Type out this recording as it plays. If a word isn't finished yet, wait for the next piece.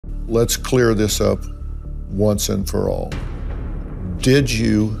let's clear this up once and for all. Did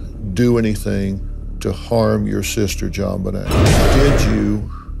you do anything to harm your sister, JonBenet? Did you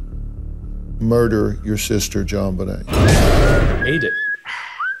murder your sister, JonBenet? Ate it.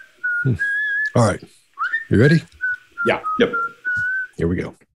 All right. You ready? Yeah. Yep. Here we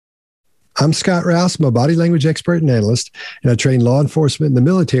go. I'm Scott Rouse. I'm a body language expert and analyst, and I train law enforcement in the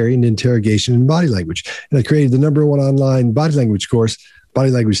military in interrogation and body language. And I created the #1 online body language course, Body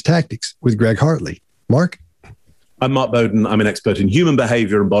Language Tactics, with Greg Hartley. Mark? I'm Mark Bowden. I'm an expert in human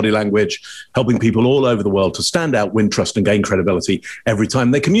behavior and body language, helping people all over the world to stand out, win trust, and gain credibility every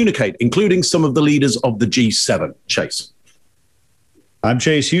time they communicate, including some of the leaders of the G7. Chase. I'm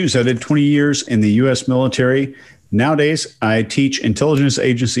Chase Hughes. I did 20 years in the U.S. military. Nowadays, I teach intelligence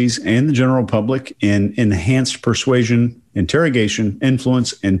agencies and the general public in enhanced persuasion, interrogation,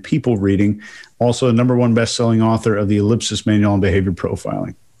 influence, and people reading. Also, the #1 best-selling author of the Ellipsis Manual on Behavior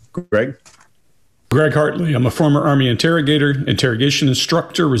Profiling. Greg? Greg Hartley. I'm a former Army interrogator, interrogation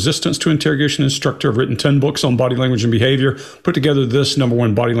instructor, resistance to interrogation instructor. I've written 10 books on body language and behavior, put together this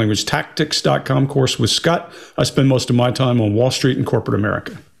 #1 bodylanguagetactics.com course with Scott. I spend most of my time on Wall Street and corporate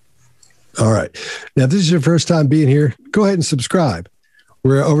America. All right. Now, if this is your first time being here, go ahead and subscribe.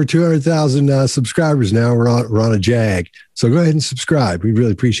 We're over 200,000 subscribers now. We're on a jag. So go ahead and subscribe. We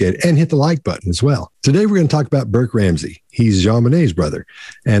really appreciate it. And hit the like button as well. Today, we're going to talk about Burke Ramsey. He's JonBenet's brother.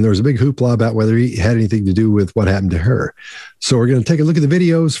 And there was a big hoopla about whether he had anything to do with what happened to her. So we're going to take a look at the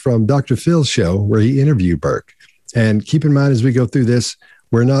videos from Dr. Phil's show where he interviewed Burke. And keep in mind as we go through this,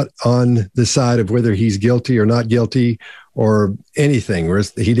 we're not on the side of whether he's guilty or not guilty or anything, whether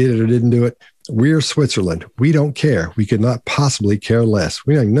he did it or didn't do it. We're Switzerland. We don't care. We could not possibly care less.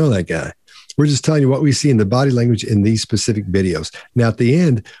 We don't even know that guy. We're just telling you what we see in the body language in these specific videos. Now, at the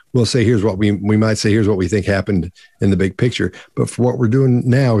end, we'll say, here's what we might say, here's what we think happened in the big picture. But for what we're doing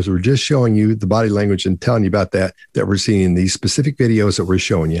now is we're just showing you the body language and telling you about that we're seeing in these specific videos that we're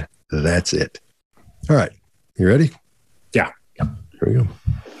showing you. That's it. All right. You ready? Yeah. Here we go.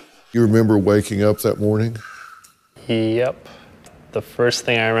 You remember waking up that morning? Yep. The first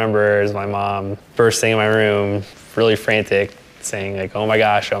thing I remember is my mom, first thing in my room, really frantic, saying like, oh my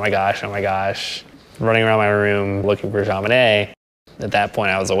gosh, oh my gosh, oh my gosh. Running around my room looking for JonBenet. At that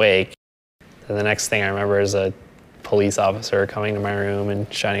point, I was awake. And the next thing I remember is a police officer coming to my room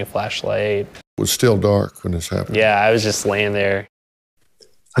and shining a flashlight. It was still dark when this happened. Yeah, I was just laying there.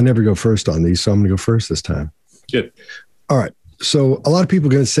 I never go first on these, so I'm going to go first this time. Good. All right. So a lot of people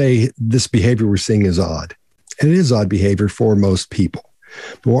are going to say this behavior we're seeing is odd. And it is odd behavior for most people.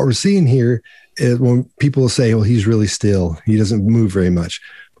 But what we're seeing here is when people say, well, he's really still, he doesn't move very much.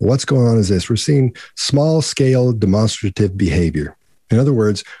 But what's going on is this. We're seeing small scale demonstrative behavior. In other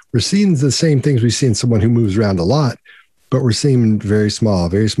words, we're seeing the same things we see in someone who moves around a lot, but we're seeing very small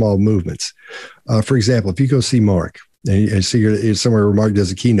movements. For example, if you go see Mark, and you see somewhere where Mark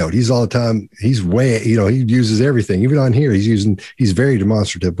does a keynote, he's all the time, he's way, he uses everything. Even on here, he's very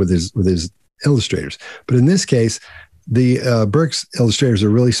demonstrative with his illustrators. But in this case, the Burke's illustrators are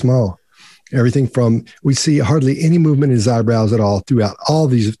really small. Everything from, we see hardly any movement in his eyebrows at all throughout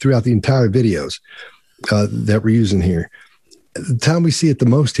the entire videos that we're using here. The time we see it the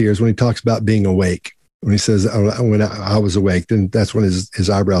most here is when he talks about being awake. When he says, when I was awake, then that's when his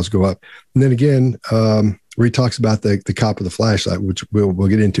eyebrows go up. And then again, where he talks about the cop with the flashlight, which we'll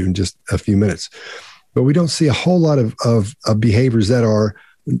get into in just a few minutes. But we don't see a whole lot of behaviors that are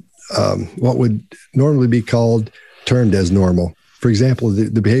what would normally be termed as normal. For example,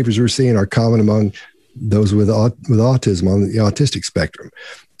 the behaviors we're seeing are common among those with autism on the autistic spectrum,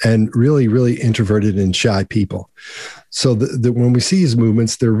 and really, really introverted and shy people. So when we see his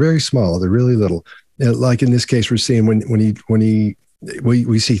movements, they're very small. They're really little. Like in this case, we're seeing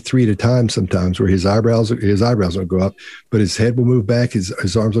we see 3 at a time sometimes where his eyebrows don't go up, but his head will move back.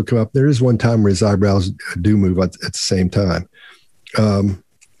 His arms will come up. There is one time where his eyebrows do move at the same time.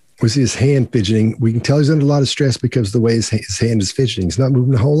 We see his hand fidgeting. We can tell he's under a lot of stress because of the way his hand is fidgeting. He's not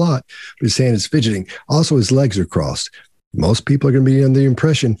moving a whole lot, but his hand is fidgeting. Also, his legs are crossed. Most people are going to be under the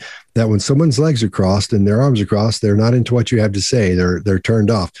impression that when someone's legs are crossed and their arms are crossed, they're not into what you have to say. They're turned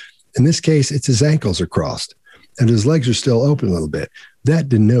off. In this case, it's his ankles are crossed and his legs are still open a little bit.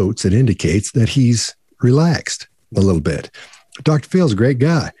 That indicates that he's relaxed a little bit. Dr. Phil's a great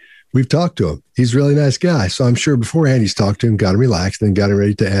guy. We've talked to him. He's a really nice guy. So I'm sure beforehand he's talked to him, got him relaxed, and got him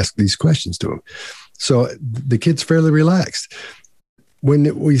ready to ask these questions to him. So the kid's fairly relaxed.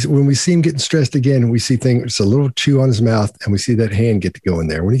 When we see him getting stressed again, we see things, a little chew on his mouth, and we see that hand get to go in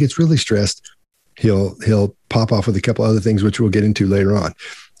there. When he gets really stressed, he'll pop off with a couple other things, which we'll get into later on.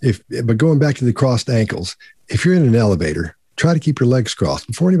 But going back to the crossed ankles, if you're in an elevator, try to keep your legs crossed.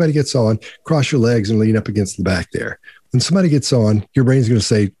 Before anybody gets on, cross your legs and lean up against the back there. When somebody gets on, your brain's going to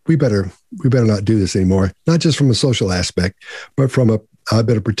say, we better not do this anymore, not just from a social aspect, but from a I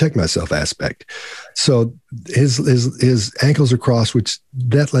better protect myself aspect. So his ankles are crossed, which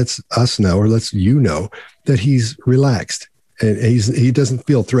that lets us know, or lets you know, that he's relaxed and he doesn't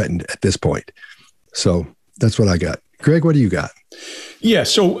feel threatened at this point. So that's what I got. Greg, what do you got? Yeah,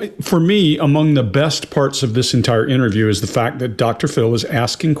 so for me, among the best parts of this entire interview is the fact that Dr. Phil is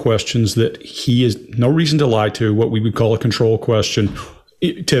asking questions that he has no reason to lie to, what we would call a control question,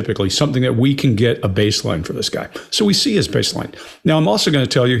 typically something that we can get a baseline for this guy. So we see his baseline. Now, I'm also going to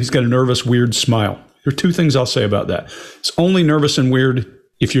tell you he's got a nervous, weird smile. There are two things I'll say about that. It's only nervous and weird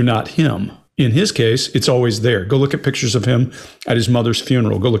if you're not him. In his case, it's always there. Go look at pictures of him at his mother's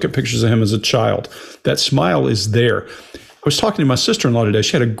funeral. Go look at pictures of him as a child. That smile is there. I was talking to my sister-in-law today.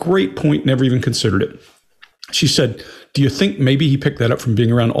 She had a great point, never even considered it. She said, do you think maybe he picked that up from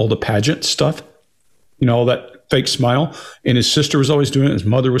being around all the pageant stuff? You know, all that fake smile. And his sister was always doing it. His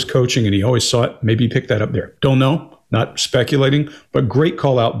mother was coaching, and he always saw it. Maybe he picked that up there. Don't know. Not speculating, but great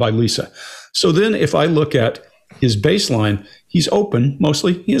call out by Lisa. So then if I look at his baseline, he's open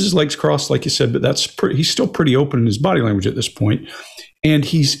mostly. He has his legs crossed, like you said, but he's still pretty open in his body language at this point. And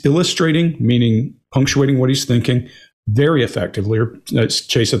he's illustrating, meaning punctuating what he's thinking very effectively. Or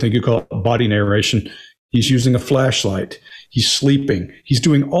Chase, I think you call it body narration. He's using a flashlight. He's sleeping. He's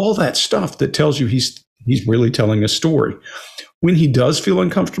doing all that stuff that tells you he's really telling a story. When he does feel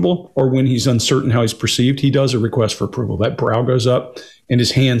uncomfortable or when he's uncertain how he's perceived, he does a request for approval. That brow goes up and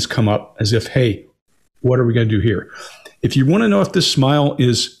his hands come up as if, hey, what are we going to do here? If you want to know if this smile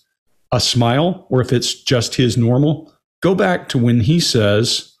is a smile or if it's just his normal, go back to when he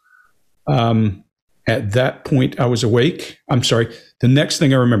says, at that point I was awake. I'm sorry. The next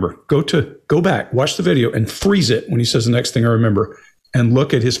thing I remember, go back, watch the video and freeze it when he says the next thing I remember and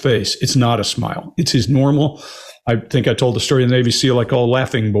look at his face. It's not a smile. It's his normal. I think I told the story of the Navy SEAL I call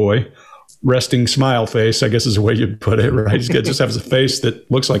laughing boy, resting smile face, I guess is the way you'd put it, right? He's got just has a face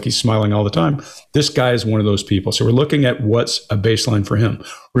that looks like he's smiling all the time. This guy is one of those people. So we're looking at what's a baseline for him.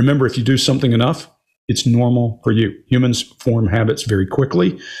 Remember, if you do something enough, it's normal for you. Humans form habits very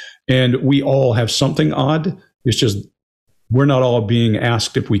quickly, and we all have something odd. It's just we're not all being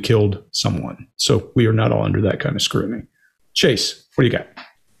asked if we killed someone. So we are not all under that kind of scrutiny. Chase, what do you got?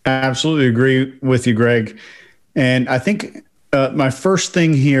 I absolutely agree with you, Greg. And I think my first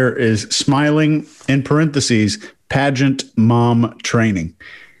thing here is smiling, in parentheses, pageant mom training.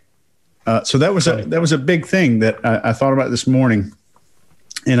 So that was a big thing that I thought about this morning.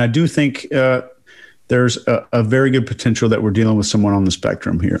 And I do think there's a very good potential that we're dealing with someone on the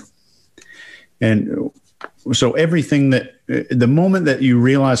spectrum here. And so everything the moment that you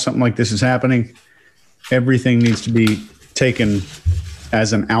realize something like this is happening, everything needs to be taken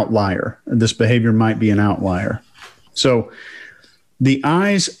as an outlier. This behavior might be an outlier. So the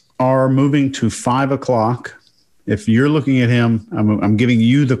eyes are moving to 5 o'clock. If you're looking at him, I'm giving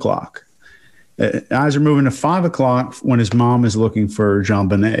you the clock. Eyes are moving to 5 o'clock when his mom is looking for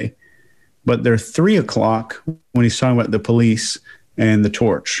JonBenet. But they're 3 o'clock when he's talking about the police and the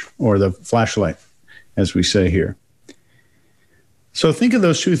torch or the flashlight, as we say here. So think of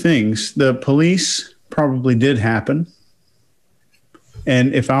those two things. The police probably did happen.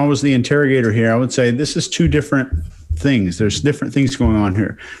 And if I was the interrogator here, I would say this is two different things. There's different things going on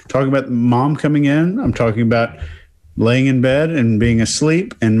here. Talking about mom coming in, I'm talking about laying in bed and being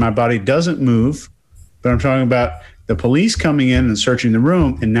asleep and my body doesn't move. But I'm talking about the police coming in and searching the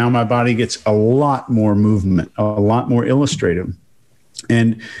room, and now my body gets a lot more movement, a lot more illustrative.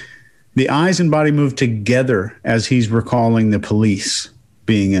 And the eyes and body move together as he's recalling the police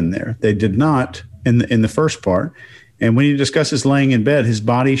being in there. They did not in the first part. And when he discusses laying in bed, his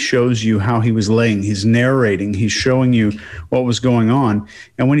body shows you how he was laying. He's narrating. He's showing you what was going on.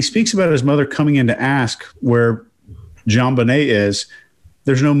 And when he speaks about his mother coming in to ask where JonBenet is,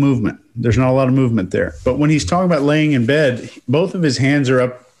 there's no movement. There's not a lot of movement there. But when he's talking about laying in bed, both of his hands are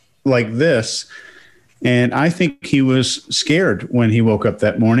up like this. And I think he was scared when he woke up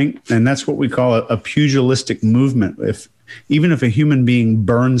that morning. And that's what we call a pugilistic movement. Even if a human being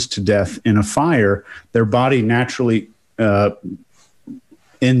burns to death in a fire, their body naturally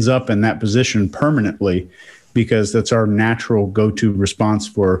ends up in that position permanently because that's our natural go-to response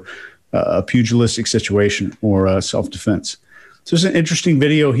for a pugilistic situation or self-defense. So it's an interesting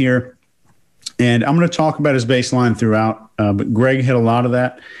video here, and I'm going to talk about his baseline throughout, but Greg hit a lot of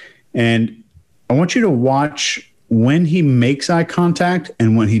that. And I want you to watch when he makes eye contact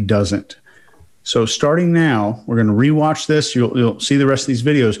and when he doesn't. So starting now, we're going to rewatch this. You'll see the rest of these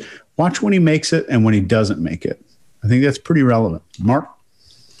videos. Watch when he makes it and when he doesn't make it. I think that's pretty relevant. Mark?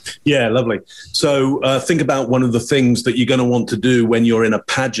 Yeah, lovely. So think about one of the things that you're going to want to do when you're in a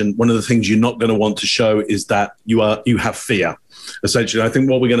pageant. One of the things you're not going to want to show is that you have fear. Essentially, I think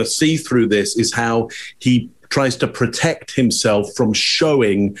what we're going to see through this is how he tries to protect himself from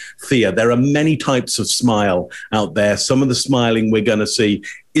showing fear. There are many types of smile out there. Some of the smiling we're going to see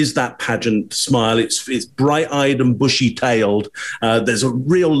is that pageant smile. It's bright-eyed and bushy-tailed. There's a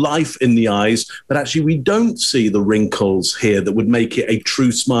real life in the eyes, but actually we don't see the wrinkles here that would make it a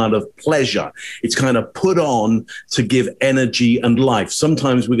true smile of pleasure. It's kind of put on to give energy and life.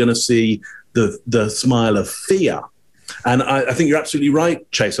 Sometimes we're going to see the smile of fear. And I think you're absolutely right,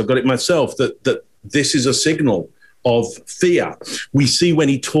 Chase. I've got it myself, that this is a signal of fear. We see when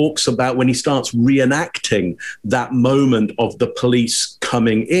he talks about, when he starts reenacting that moment of the police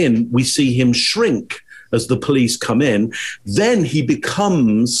coming in, we see him shrink as the police come in. Then he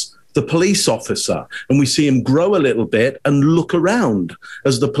becomes the police officer, and we see him grow a little bit and look around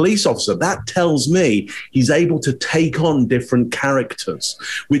as the police officer. That tells me he's able to take on different characters,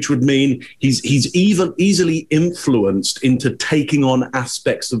 which would mean he's even easily influenced into taking on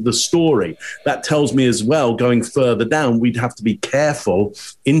aspects of the story. That tells me as well, going further down, we'd have to be careful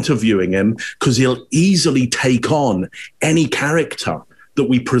interviewing him, because he'll easily take on any character that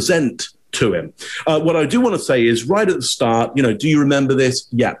we present to him. What I do want to say is, right at the start, do you remember this?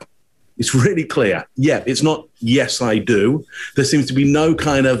 Yep. It's really clear. Yeah, it's not, yes, I do. There seems to be no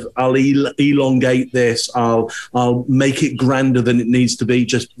kind of, I'll elongate this, I'll make it grander than it needs to be.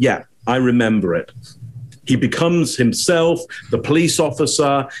 Just, yeah, I remember it. He becomes himself, the police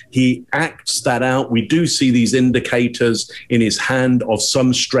officer. He acts that out. We do see these indicators in his hand of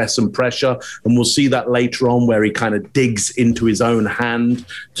some stress and pressure. And we'll see that later on, where he kind of digs into his own hand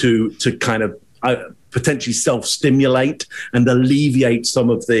to kind of potentially self-stimulate and alleviate some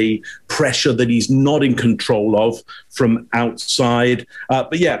of the pressure that he's not in control of from outside.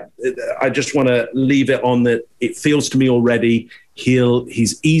 But yeah, I just want to leave it on that. It feels to me already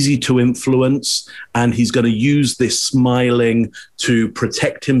he's easy to influence, and he's going to use this smiling to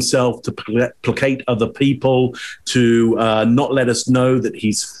protect himself, to placate other people, to not let us know that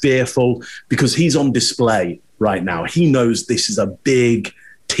he's fearful, because he's on display right now. He knows this is a big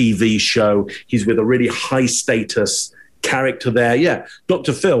TV show. He's with a really high status character there. Yeah,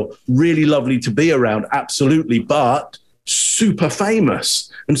 Dr. Phil, really lovely to be around, absolutely, but super famous.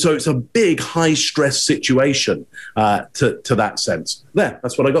 And so it's a big high stress situation to that sense.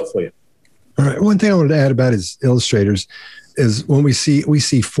 That's what I got for you. All right. One thing I wanted to add about his illustrators is when we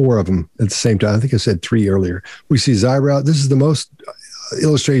see four of them at the same time. I think I said three earlier. We see his eyebrow. This is the most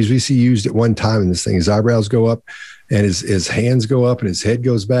illustrators we see used at one time in this thing. His eyebrows go up, and his hands go up, and his head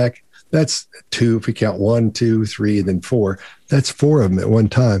goes back. That's two. If we count 1, 2, 3, and then 4, that's 4 of them at one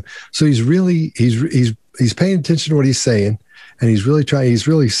time. So he's paying attention to what he's saying, and he's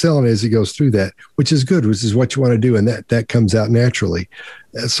really selling it as he goes through that, which is good, which is what you want to do, and that comes out naturally.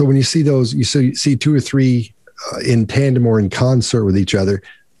 So when you see those, you see 2 or 3 in tandem or in concert with each other,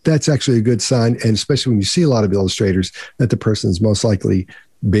 that's actually a good sign, and especially when you see a lot of illustrators, that the person is most likely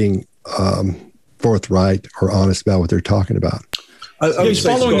being forthright or honest about what they're talking about. He's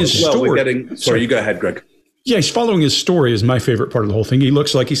following his story. Sorry, you go ahead, Greg. Yeah, he's following his story is my favorite part of the whole thing. He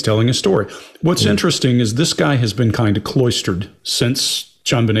looks like he's telling a story. What's interesting is this guy has been kind of cloistered since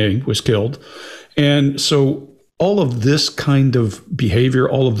JonBenet was killed. And so all of this kind of behavior,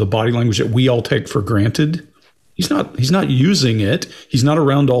 all of the body language that we all take for granted, he's not using it. He's not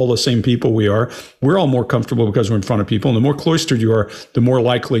around all the same people we are. We're all more comfortable because we're in front of people. And the more cloistered you are, the more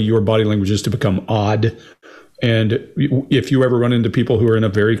likely your body language is to become odd. And if you ever run into people who are in a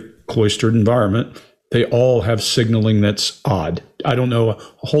very cloistered environment, they all have signaling that's odd. I don't know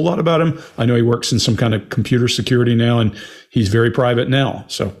a whole lot about him. I know he works in some kind of computer security now, and he's very private now.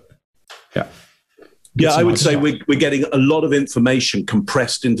 So, yeah. Yeah, I would say we're getting a lot of information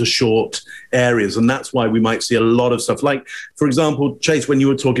compressed into short areas, and that's why we might see a lot of stuff. Like, for example, Chase, when you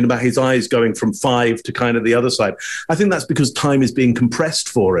were talking about his eyes going from 5 to kind of the other side, I think that's because time is being compressed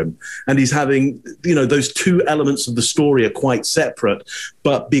for him, and he's having, those two elements of the story are quite separate,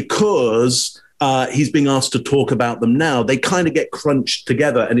 but because he's being asked to talk about them now, they kind of get crunched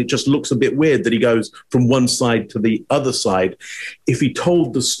together, and it just looks a bit weird that he goes from one side to the other side. If he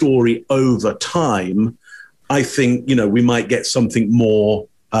told the story over time, I think, we might get something more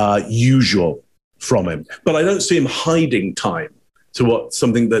usual from him. But I don't see him hiding time to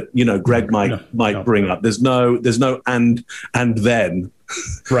something that, Greg might bring up. There's no and then.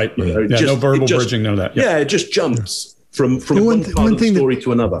 Right. No verbal bridging, none of that. Yeah, it just jumps from one part of the story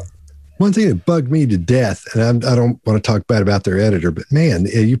to another. One thing that bugged me to death, and I don't want to talk bad about their editor, but man,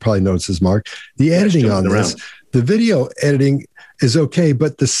 you probably noticed this, Mark, the editing on this, The video editing is okay,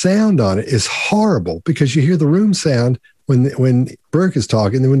 but the sound on it is horrible because you hear the room sound when Burke is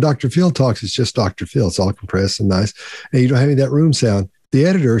talking. Then when Dr. Phil talks, it's just Dr. Phil. It's all compressed and nice. And you don't have any of that room sound. The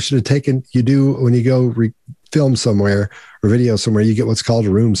editor should have taken, you do when you go film somewhere or video somewhere, you get what's called a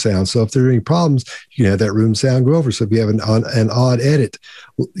room sound. So if there are any problems, you can have that room sound go over. So if you have an odd edit,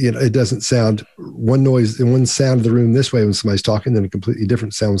 it doesn't sound one noise and one sound of the room this way when somebody's talking, then a completely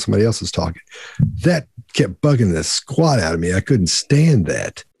different sound when somebody else is talking. That kept bugging the squat out of me. I couldn't stand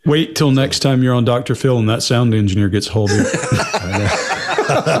that. Wait till next time you're on Dr. Phil and that sound engineer gets hold of you.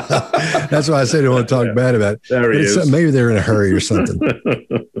 That's why I said I don't want to talk bad about it. There he is. Maybe they're in a hurry or something.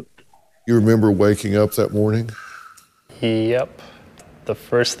 You remember waking up that morning? Yep. The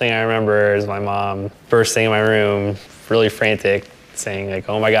first thing I remember is my mom first thing in my room, really frantic, saying like,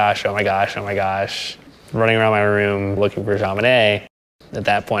 oh my gosh, oh my gosh, oh my gosh. Running around my room looking for JonBenet. At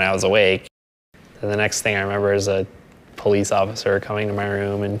that point, I was awake. And the next thing I remember is a police officer coming to my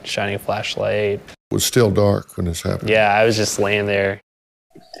room and shining a flashlight. It was still dark when this happened. Yeah, I was just laying there.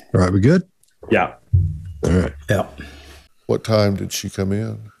 All right, we good? Yeah. All right. Yeah. What time did she come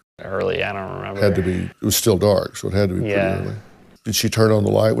in? Early, I don't remember. Had to be, it was still dark, so it had to be pretty early. Did she turn on the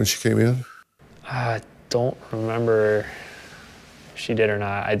light when she came in? I don't remember if she did or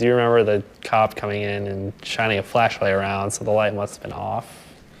not. I do remember the cop coming in and shining a flashlight around, so the light must have been off.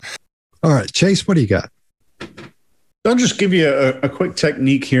 All right, Chase, what do you got? I'll just give you a quick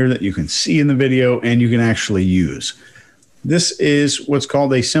technique here that you can see in the video and you can actually use. This is what's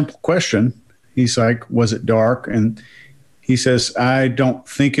called a simple question. He's like, was it dark? And he says, I don't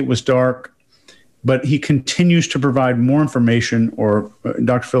think it was dark, but he continues to provide more information, or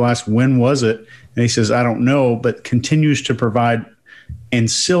Dr. Phil asks, when was it? And he says, I don't know, but continues to provide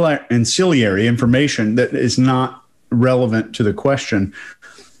ancillary information that is not relevant to the question.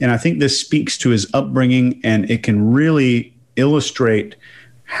 And I think this speaks to his upbringing, and it can really illustrate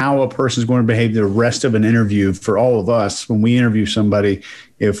how a person is going to behave the rest of an interview. For all of us, when we interview somebody,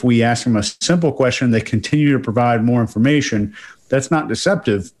 if we ask them a simple question, they continue to provide more information. That's not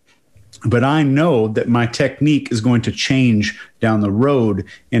deceptive, but I know that my technique is going to change down the road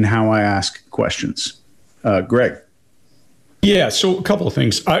in how I ask questions. Greg. Yeah, so a couple of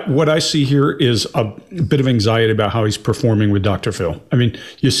things. What I see here is a bit of anxiety about how he's performing with Dr. Phil. I mean,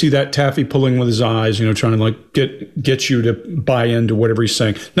 you see that taffy pulling with his eyes, trying to like get you to buy into whatever he's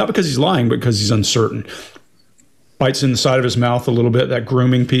saying. Not because he's lying, but because he's uncertain. Bites in the side of his mouth a little bit, that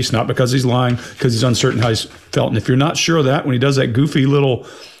grooming piece, not because he's lying, because he's uncertain how he's felt. And if you're not sure of that, when he does that goofy little,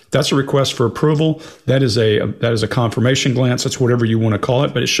 that's a request for approval. That is a confirmation glance. That's whatever you want to call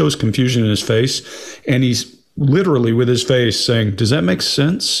it, but it shows confusion in his face. And he's literally with his face saying, does that make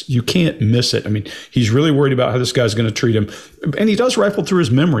sense? You can't miss it. I mean, he's really worried about how this guy's going to treat him. And he does rifle through his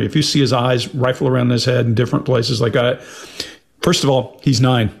memory. If you see his eyes rifle around his head in different places like that. First of all, he's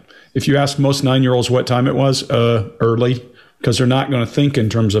 9. If you ask most 9-year-olds what time it was, early, because they're not going to think in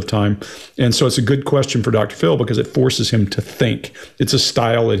terms of time. And so it's a good question for Dr. Phil because it forces him to think. It's a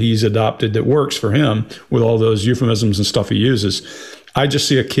style that he's adopted that works for him with all those euphemisms and stuff he uses. I just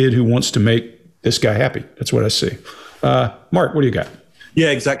see a kid who wants to make this guy happy. That's what I see. Mark, what do you got?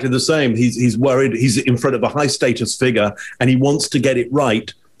 Yeah, exactly the same. He's worried. He's in front of a high status figure and he wants to get it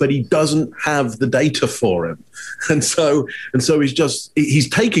right, but he doesn't have the data for him. And so he's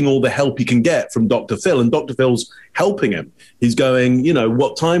taking all the help he can get from Dr. Phil, and Dr. Phil's helping him. He's going,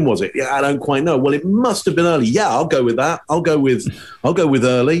 what time was it? Yeah, I don't quite know. Well, it must have been early. Yeah, I'll go with that. I'll go with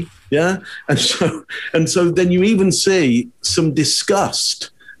early. Yeah. And so then you even see some disgust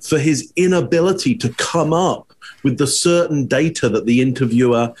for his inability to come up with the certain data that the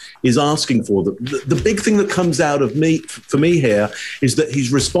interviewer is asking for. The big thing that comes out of for me here is that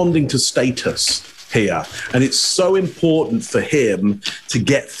he's responding to status here. And it's so important for him to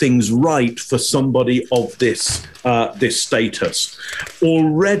get things right for somebody of this status.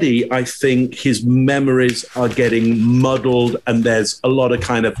 Already, I think his memories are getting muddled and there's a lot of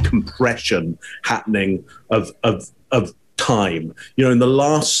kind of compression happening of time. In the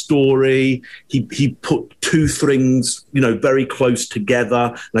last story, he put two things, very close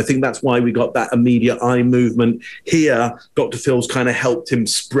together. And I think that's why we got that immediate eye movement. Here, Dr. Phil's kind of helped him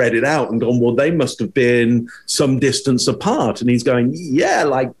spread it out and gone, well, they must have been some distance apart. And he's going, yeah,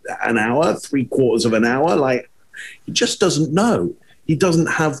 like an hour, 3/4 of an hour. Like, he just doesn't know. He doesn't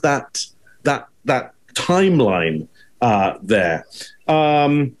have that timeline there.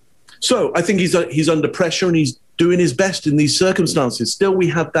 So I think he's under pressure and he's doing his best in these circumstances. Still, we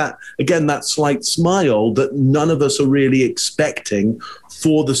have that slight smile that none of us are really expecting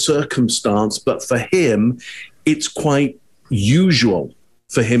for the circumstance. But for him, it's quite usual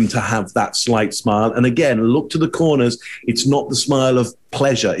for him to have that slight smile. And again, look to the corners. It's not the smile of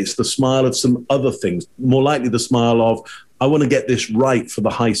pleasure. It's the smile of some other things, more likely the smile of, I want to get this right for the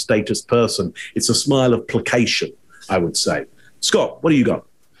high status person. It's a smile of placation, I would say. Scott, what do you got?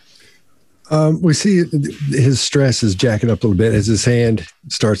 We see his stress is jacking up a little bit as his hand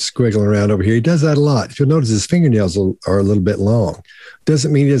starts squiggling around over here. He does that a lot. If you'll notice, his fingernails are a little bit long.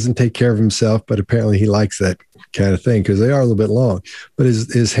 Doesn't mean he doesn't take care of himself, but apparently he likes that kind of thing because they are a little bit long. But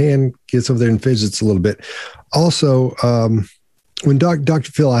his hand gets over there and fidgets a little bit. Also, when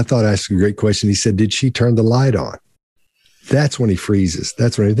Dr. Phil, I thought, asked a great question. He said, did she turn the light on? That's when he freezes.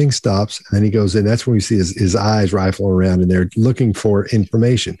 That's when everything stops. And then he goes in. That's when we see his eyes rifling around and they're looking for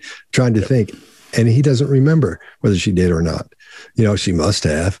information, trying to think. And he doesn't remember whether she did or not. You know, she must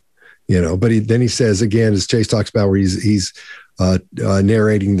have, you know, but then he says again, as Chase talks about where he's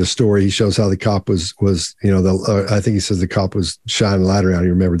narrating the story, he shows how the cop was, you know, I think he says the cop was shining a light around. You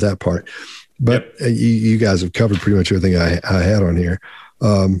remember that part, but you guys have covered pretty much everything I had on here.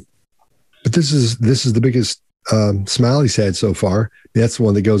 But this is the biggest smile he's had so far. That's the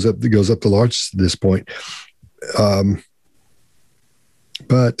one that goes up the largest at this point. But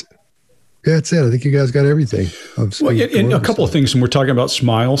yeah, that's it. I think you guys got everything. Well, and a couple of things when we're talking about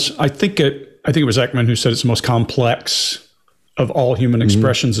smiles. I think it was Ekman who said it's the most complex of all human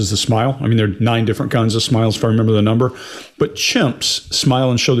expressions is the smile. I mean, there are 9 different kinds of smiles, if I remember the number. But chimps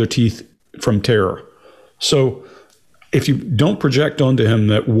smile and show their teeth from terror. So if you don't project onto him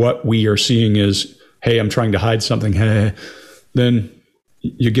that what we are seeing is, hey, I'm trying to hide something, hey, then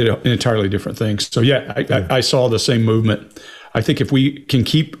you get an entirely different thing. So yeah, I saw the same movement. I think if we can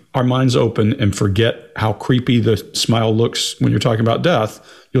keep our minds open and forget how creepy the smile looks when you're talking about death,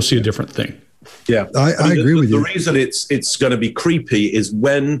 you'll see a different thing. Yeah, I agree with you. The reason it's going to be creepy is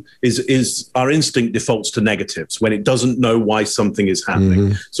when our instinct defaults to negatives, when it doesn't know why something is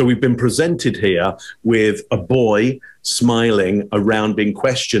happening. So we've been presented here with a boy smiling around being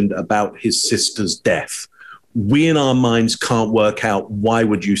questioned about his sister's death. We in our minds can't work out why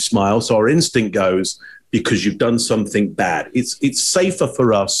would you smile. So our instinct goes, because you've done something bad. It's safer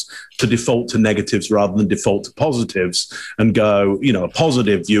for us to default to negatives rather than default to positives and go, you know, a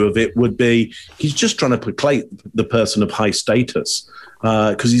positive view of it would be he's just trying to placate the person of high status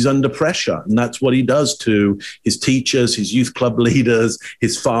because he's under pressure. And that's what he does to his teachers, his youth club leaders,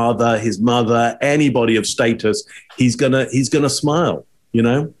 his father, his mother, anybody of status. He's gonna smile, you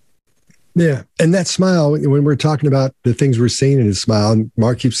know? Yeah. And that smile, when we're talking about the things we're seeing in his smile, and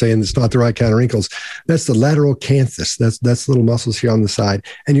Mark keeps saying it's not the right kind of wrinkles, that's the lateral canthus. That's little muscles here on the side.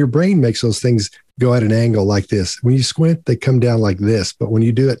 And your brain makes those things go at an angle like this. When you squint, they come down like this. But when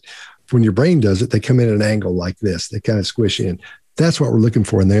you do it, when your brain does it, they come in at an angle like this. They kind of squish in. That's what we're looking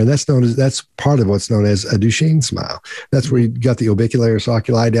for in there. And that's part of what's known as a Duchenne smile. That's where you got the orbicularis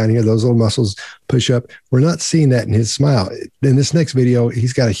oculi down here. Those little muscles push up. We're not seeing that in his smile. In this next video,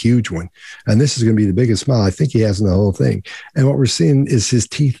 he's got a huge one. And this is going to be the biggest smile I think he has in the whole thing. And what we're seeing is his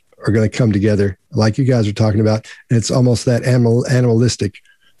teeth are going to come together like you guys are talking about. And it's almost that animalistic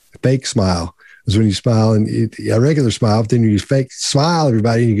fake smile. Is when you smile and a regular smile, but then you fake smile,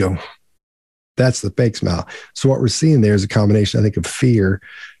 everybody, and you go, that's the fake smile. So what we're seeing there is a combination, I think, of fear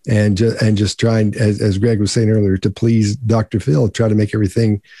and just trying, as Greg was saying earlier, to please Dr. Phil, try to make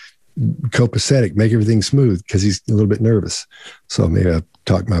everything copacetic, make everything smooth because he's a little bit nervous. So maybe I'll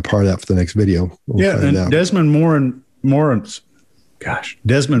talk my part out for the next video. And Desmond Morris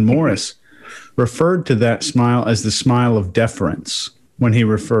referred to that smile as the smile of deference when he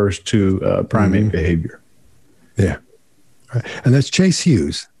refers to primate behavior. Yeah. Right. And that's Chase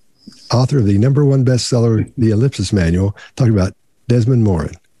Hughes, author of the ¡1 bestseller, The Ellipsis Manual, talking about Desmond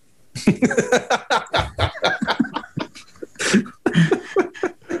Morin.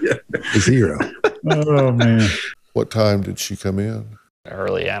 His hero. Oh, man. What time did she come in?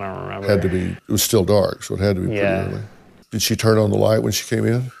 Early, I don't remember. It was still dark, so it had to be pretty early. Did she turn on the light when she came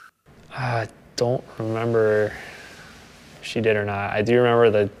in? I don't remember if she did or not. I do remember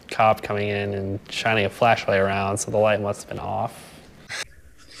the cop coming in and shining a flashlight around, so the light must have been off.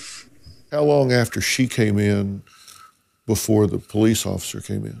 How long after she came in before the police officer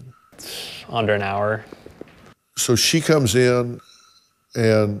came in? Under an hour. So she comes in,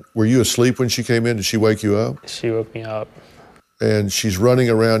 and were you asleep when she came in? Did she wake you up? She woke me up. And she's running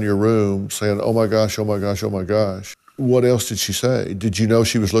around your room saying, oh my gosh, oh my gosh, oh my gosh. What else did she say? Did you know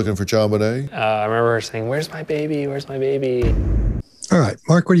she was looking for JonBenet? I remember her saying, where's my baby? Where's my baby? All right,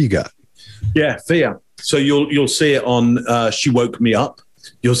 Mark, what do you got? Yeah, fear. So you'll see it on She Woke Me Up.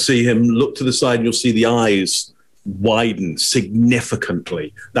 You'll see him look to the side and you'll see the eyes widen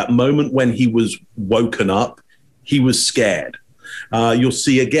significantly. That moment when he was woken up, he was scared. You'll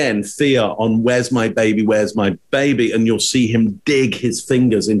see again fear on where's my baby, and you'll see him dig his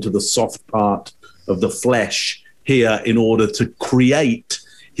fingers into the soft part of the flesh here in order to create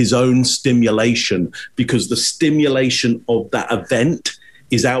his own stimulation, because the stimulation of that event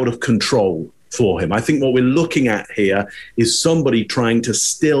is out of control for him. I think what we're looking at here is somebody trying to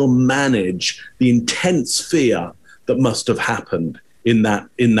still manage the intense fear that must have happened in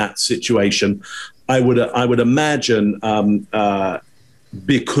that situation. I would imagine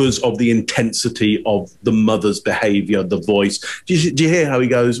because of the intensity of the mother's behavior, the voice. Do you hear how he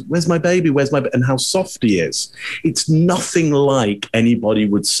goes, where's my baby, and how soft he is? It's nothing like anybody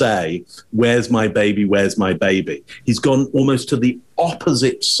would say, where's my baby, where's my baby? He's gone almost to the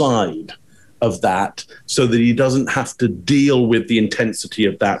opposite side of that so that he doesn't have to deal with the intensity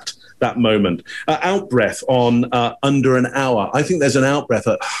of that moment. Out-breath on under an hour. I think there's an out-breath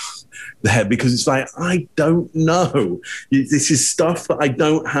there because it's like, I don't know. This is stuff that I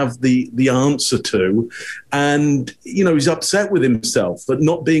don't have the answer to. And, he's upset with himself, but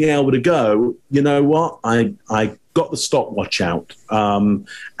not being able to go, you know what, I got the stopwatch out. And,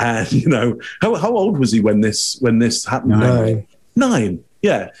 how old was he when this happened? 9.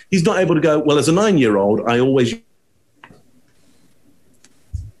 Yeah. He's not able to go, well, as a 9-year-old, I always...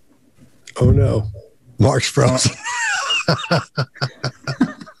 Oh, no. Mark's frozen.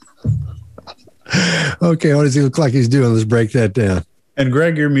 Okay, what does he look like he's doing? Let's break that down. And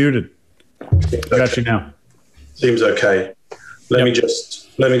Greg, you're muted. Got you now. Seems okay. Let me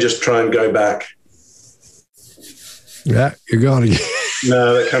just try and go back. Yeah, you're going again.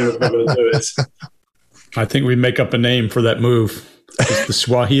 No, the camera's not going to do it. I think we make up a name for that move. It's the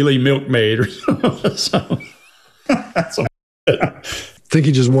Swahili milkmaid or something. I think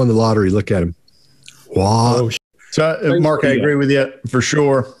he just won the lottery. Look at him. Wow. So, Mark, I agree with you for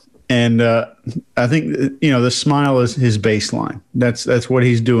sure. And I think, the smile is his baseline. That's what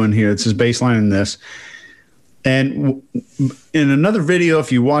he's doing here. It's his baseline in this. And in another video,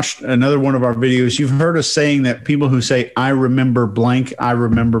 if you watched another one of our videos, you've heard us saying that people who say, I remember blank,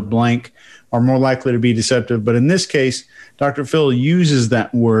 are more likely to be deceptive. But in this case, Dr. Phil uses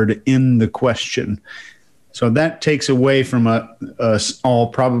that word in the question. So that takes away from us all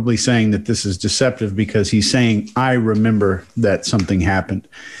probably saying that this is deceptive, because he's saying, I remember that something happened.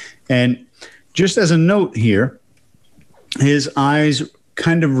 And just as a note here, his eyes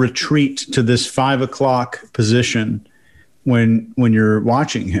kind of retreat to this 5 o'clock position when you're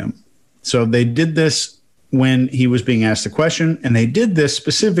watching him. So they did this when he was being asked the question, and they did this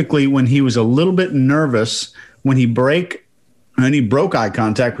specifically when he was a little bit nervous. When he broke eye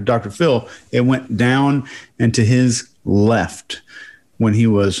contact with Dr. Phil, it went down and to his left when he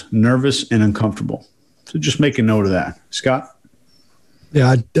was nervous and uncomfortable. So just make a note of that. Scott? Yeah,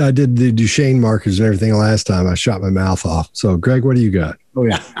 I did the Duchenne markers and everything last time. I shot my mouth off. So, Greg, what do you got? Oh,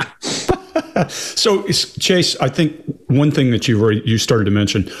 yeah. So, Chase, I think one thing that you started to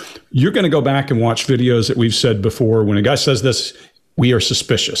mention, you're going to go back and watch videos that we've said before. When a guy says this, we are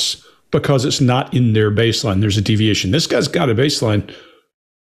suspicious because it's not in their baseline. There's a deviation. This guy's got a baseline. I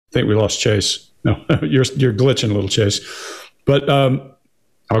think we lost Chase. No, you're glitching a little, Chase. But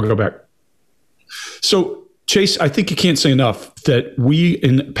I'll go back. So, Chase, I think you can't say enough that we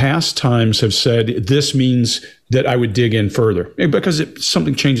in past times have said this means that I would dig in further because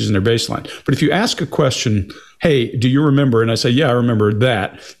something changes in their baseline. But if you ask a question, hey, do you remember? And I say, yeah, I remember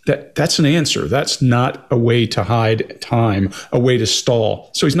that's an answer. That's not a way to hide time, a way to stall.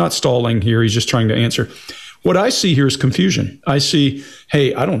 So he's not stalling here. He's just trying to answer. What I see here is confusion. I see,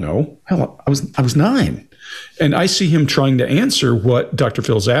 hey, I don't know. Hell, I was 9. And I see him trying to answer what Dr.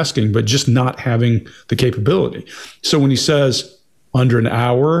 Phil's asking, but just not having the capability. So when he says under an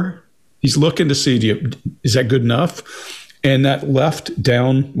hour, he's looking to see, is that good enough? And that left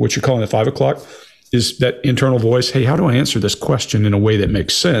down, what you're calling the 5 o'clock, is that internal voice. Hey, how do I answer this question in a way that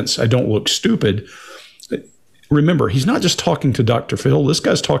makes sense? I don't look stupid. Remember, he's not just talking to Dr. Phil. This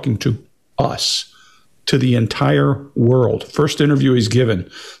guy's talking to us, to the entire world. First interview he's given.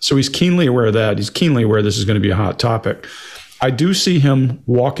 So he's keenly aware of that. He's keenly aware this is going to be a hot topic. I do see him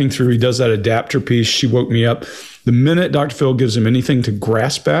walking through. He does that adapter piece. She woke me up. The minute Dr. Phil gives him anything to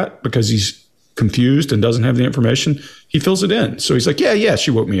grasp at because he's confused and doesn't have the information, he fills it in. So he's like, yeah,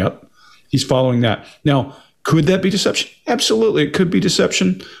 she woke me up. He's following that. Now, could that be deception? Absolutely, it could be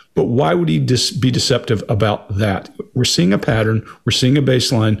deception. But why would he be deceptive about that? We're seeing a pattern. We're seeing a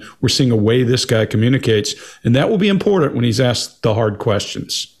baseline. We're seeing a way this guy communicates. And that will be important when he's asked the hard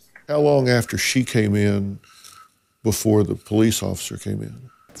questions. How long after she came in before the police officer came in?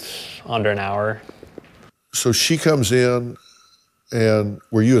 Under an hour. So she comes in, and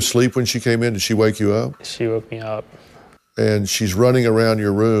were you asleep when she came in? Did she wake you up? She woke me up. and she's running around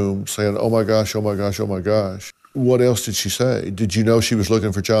your room saying, oh my gosh, oh my gosh, oh my gosh. What else did she say? Did you know she was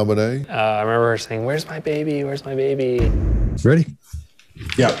looking for JonBenet? I remember her saying, where's my baby? Where's my baby? Ready?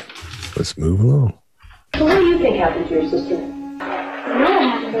 Yeah. Let's move along. So what do you think happened to your sister? What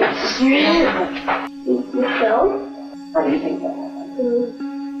happened to your sister? You killed? How do you think that happened?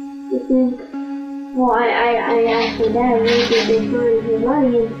 I think, well, I asked my dad, where did they find her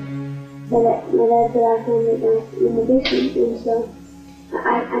body? And my dad said I found it in the basement. And so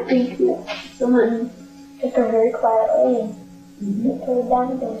I think that someone took her very quietly and put her down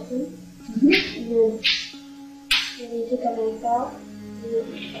the basement. And then he took a knife out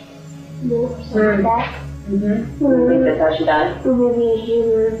and moved her back. You think that's how she died? Or maybe a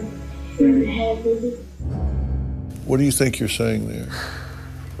hammer in her head, maybe. What do you think you're saying there?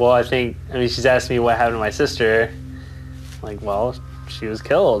 Well, I mean, she's asked me what happened to my sister. Like, well, she was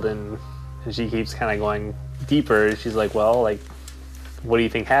killed, and she keeps kind of going deeper. She's like, well, like, what do you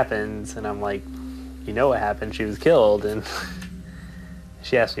think happened? And I'm like, you know what happened, she was killed. And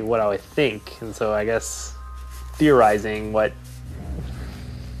she asked me what I would think, and so I guess theorizing what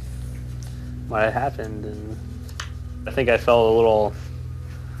had happened, and I think I felt a little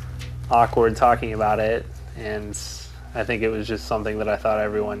awkward talking about it, and I think it was just something that I thought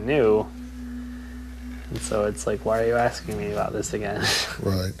everyone knew, and so it's like, why are you asking me about this again?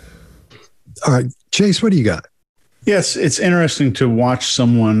 Right. All right, Chase, what do you got? Yes, it's interesting to watch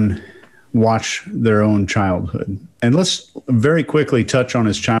someone watch their own childhood. And let's very quickly touch on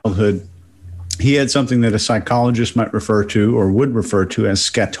his childhood. He had something that a psychologist might refer to or would refer to as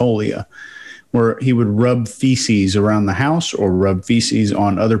scatolia, where he would rub feces around the house or rub feces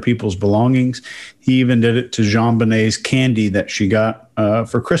on other people's belongings. He even did it to JonBenet's candy that she got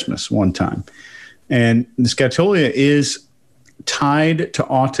for Christmas one time. And the scatolia is tied to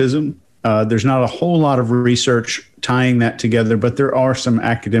autism. There's not a whole lot of research tying that together, but there are some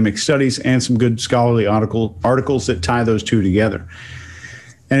academic studies and some good scholarly articles that tie those two together.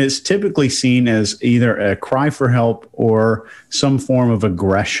 And it's typically seen as either a cry for help or some form of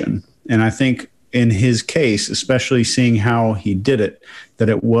aggression. And I think in his case, especially seeing how he did it, that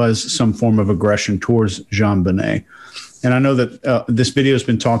it was some form of aggression towards JonBenet. And I know that this video has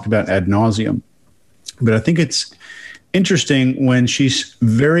been talked about ad nauseum, but I think it's interesting when she's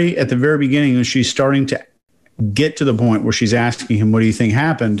at the very beginning, when she's starting to get to the point where she's asking him, what do you think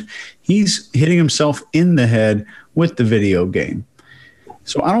happened? He's hitting himself in the head with the video game.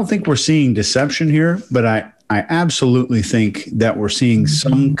 So I don't think we're seeing deception here, but I absolutely think that we're seeing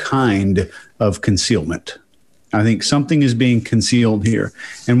some kind of concealment. I think something is being concealed here.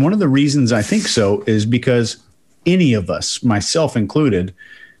 And one of the reasons I think so is because any of us, myself included,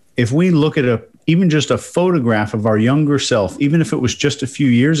 if we look at even just a photograph of our younger self, even if it was just a few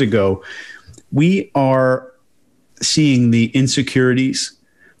years ago, we are seeing the insecurities,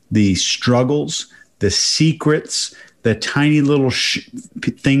 the struggles, the secrets, the tiny little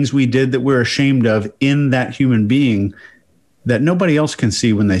things we did that we're ashamed of in that human being that nobody else can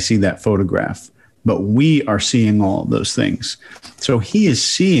see when they see that photograph. But we are seeing all of those things. So he is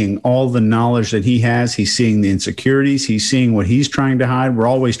seeing all the knowledge that he has. He's seeing the insecurities. He's seeing what he's trying to hide. We're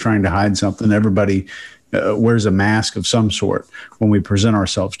always trying to hide something. Everybody wears a mask of some sort when we present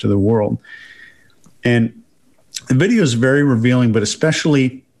ourselves to the world. And the video is very revealing, but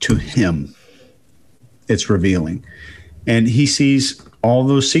especially to him, it's revealing. And he sees all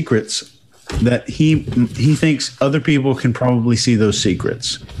those secrets that he thinks other people can probably see those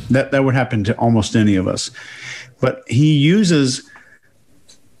secrets. That would happen to almost any of us. But he uses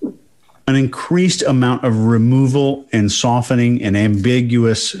an increased amount of removal and softening and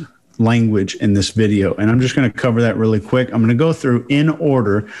ambiguous language in this video. And I'm just going to cover that really quick. I'm going to go through in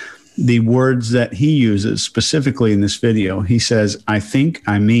order the words that he uses specifically in this video. He says, I think,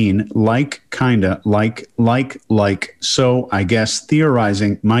 I mean, like, kinda, like, so, I guess,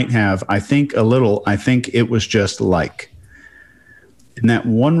 theorizing, might have, I think a little, I think it was just like. In that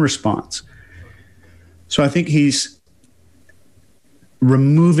one response. So I think he's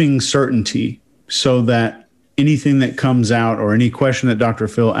removing certainty so that anything that comes out or any question that Dr.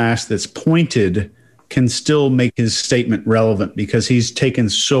 Phil asked that's pointed can still make his statement relevant because he's taken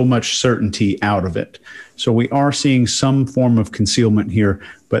so much certainty out of it. So we are seeing some form of concealment here,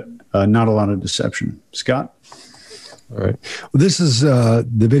 but not a lot of deception. Scott? All right. Well, this is the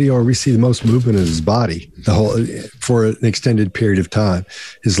video where we see the most movement in his body for an extended period of time.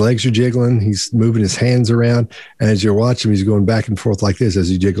 His legs are jiggling. He's moving his hands around. And as you're watching, he's going back and forth like this as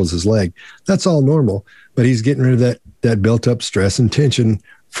he jiggles his leg. That's all normal, but he's getting rid of that built up stress and tension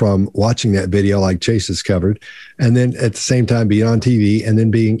from watching that video like Chase has covered, and then at the same time being on TV and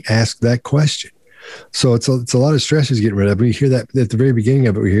then being asked that question. So it's a lot of stress he's getting rid of. We hear that at the very beginning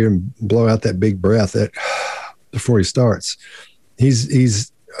of it. We hear him blow out that big breath before he starts.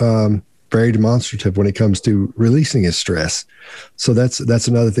 He's very demonstrative when it comes to releasing his stress. So that's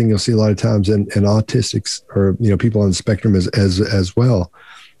another thing you'll see a lot of times in autistics, or people on the spectrum as well.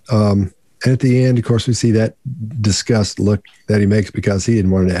 And at the end, of course, we see that disgust look that he makes because he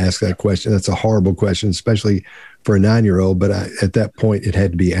didn't want to ask that question. That's a horrible question, especially for a 9-year-old. But at that point, it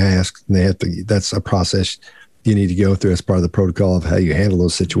had to be asked, and that's a process you need to go through as part of the protocol of how you handle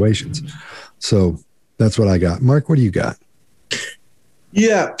those situations. So that's what I got. Mark, what do you got?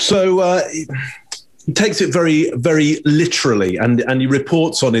 Yeah, so he takes it very, very literally, and he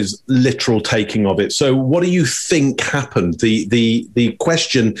reports on his literal taking of it. So what do you think happened? The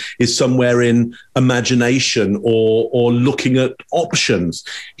question is somewhere in imagination or looking at options.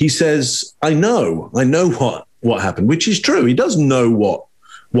 He says, I know what happened, which is true. He does know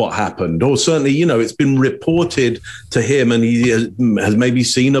what happened, or certainly, it's been reported to him, and he has maybe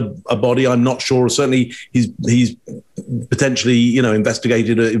seen a body. I'm not sure. Certainly, he's potentially,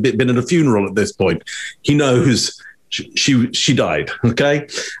 investigated, been at a funeral at this point. He knows she died. Okay,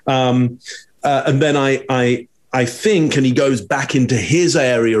 and then I think, and he goes back into his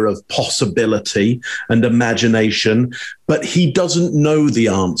area of possibility and imagination, but he doesn't know the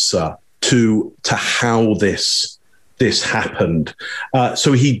answer to how this happened.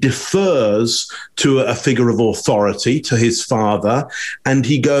 So he defers to a figure of authority, to his father, and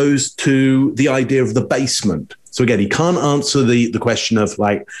he goes to the idea of the basement. So again, he can't answer the question of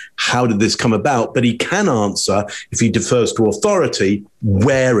how did this come about, but he can answer, if he defers to authority,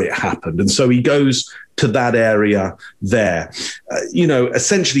 where it happened. And so he goes to that area there.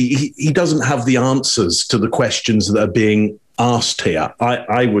 Essentially, he doesn't have the answers to the questions that are being asked here,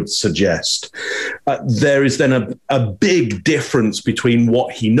 I would suggest. There is then a big difference between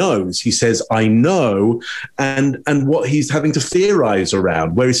what he knows. He says, I know, and what he's having to theorize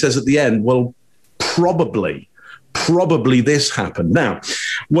around, where he says at the end, well, probably this happened. Now,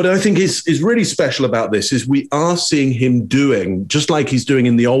 what I think is really special about this is we are seeing him doing, just like he's doing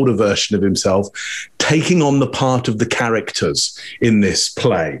in the older version of himself, taking on the part of the characters in this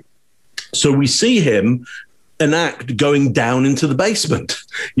play. So we see him enact going down into the basement.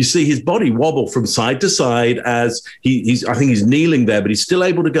 You see his body wobble from side to side as I think he's kneeling there, but he's still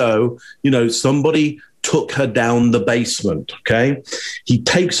able to go. Somebody took her down the basement. Okay. He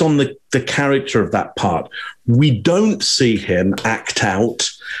takes on the character of that part. We don't see him act out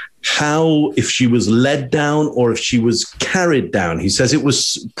how, if she was led down or if she was carried down. He says it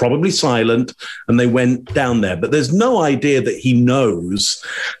was probably silent and they went down there, but there's no idea that he knows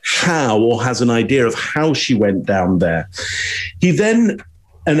how or has an idea of how she went down there. He then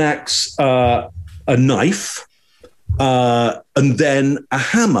enacts a knife and then a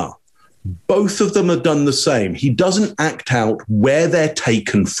hammer. Both of them are done the same. He doesn't act out where they're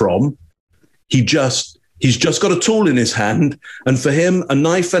taken from. He's just got a tool in his hand, and for him, a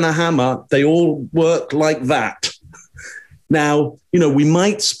knife and a hammer, they all work like that. Now, we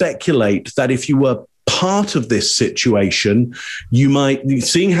might speculate that if you were part of this situation, you might,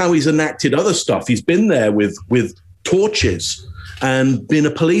 seeing how he's enacted other stuff, he's been there with torches and been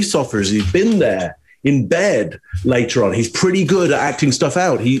a police officer, he's been there in bed later on. He's pretty good at acting stuff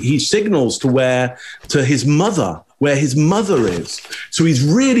out. He signals to his mother, where his mother is. So he's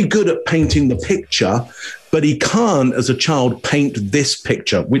really good at painting the picture, but he can't, as a child, paint this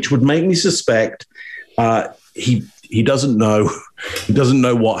picture, which would make me suspect he doesn't know. He doesn't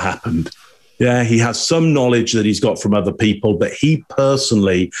know what happened. Yeah, he has some knowledge that he's got from other people, but he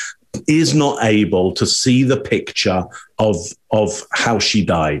personally is not able to see the picture of how she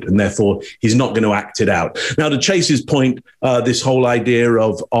died, and therefore he's not going to act it out. Now, to Chase's point, this whole idea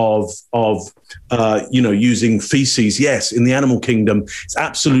of using feces, yes, in the animal kingdom, it's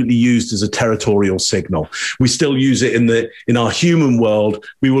absolutely used as a territorial signal. We still use it in our human world.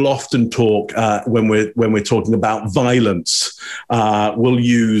 We will often talk when we're talking about violence. We'll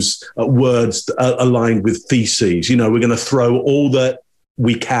use words aligned with feces. We're going to throw all that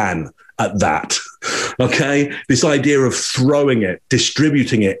we can at that. Okay. This idea of throwing it,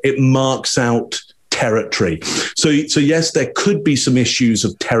 distributing it, it marks out territory. So yes, there could be some issues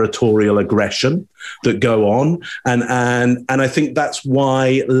of territorial aggression that go on. And I think that's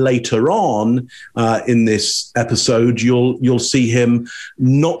why later on in this episode, you'll see him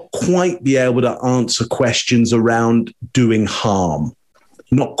not quite be able to answer questions around doing harm.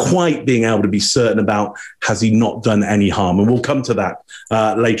 Not quite being able to be certain about, has he not done any harm? And we'll come to that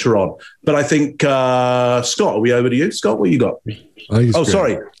later on. But I think, Scott, are we over to you? Scott, what you got? Oh,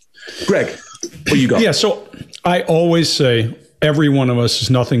 sorry. Greg, what you got? Yeah, so I always say Every one of us is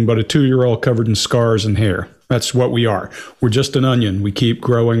nothing but a 2-year-old covered in scars and hair. That's what we are. We're just an onion. We keep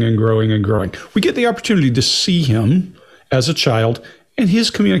growing and growing and growing. We get the opportunity to see him as a child, and his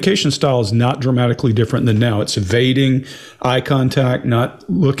communication style is not dramatically different than now. It's evading eye contact, not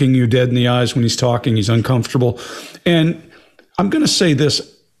looking you dead in the eyes when he's talking. He's uncomfortable. And I'm going to say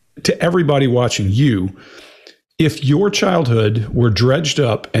this to everybody watching you. If your childhood were dredged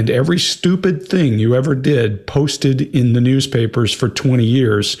up and every stupid thing you ever did posted in the newspapers for 20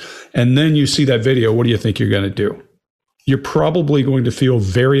 years, and then you see that video, what do you think you're going to do? You're probably going to feel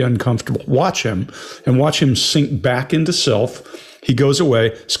very uncomfortable. Watch him and watch him sink back into self. He goes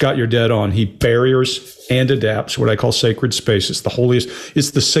away. Scott, you're dead on. He barriers and adapts, what I call sacred space. It's the holiest. It's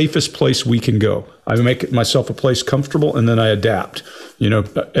the safest place we can go. I make myself a place comfortable, and then I adapt. You know,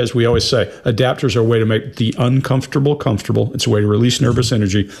 as we always say, adapters are a way to make the uncomfortable comfortable. It's a way to release nervous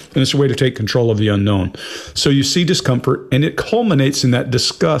energy, and it's a way to take control of the unknown. So you see discomfort, and it culminates in that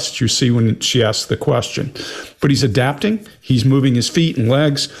disgust you see when she asks the question. But he's adapting. He's moving his feet and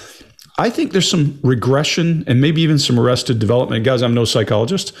legs. I think there's some regression and maybe even some arrested development. Guys, I'm no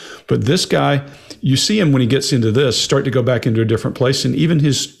psychologist, but this guy, you see him when he gets into this, start to go back into a different place. And even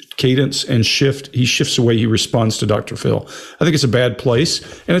his cadence and he shifts the way he responds to Dr. Phil. I think it's a bad place.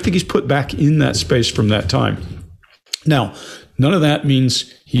 And I think he's put back in that space from that time. Now, none of that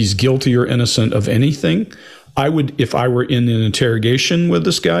means he's guilty or innocent of anything. I would, if I were in an interrogation with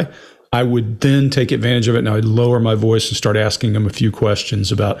this guy, I would then take advantage of it, and I would lower my voice and start asking him a few questions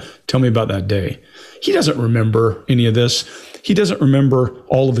about, tell me about that day. He doesn't remember any of this. He doesn't remember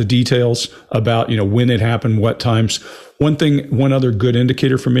all of the details about, you know, when it happened, what times. One other good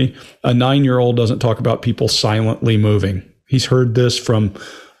indicator for me, a 9-year-old doesn't talk about people silently moving. He's heard this from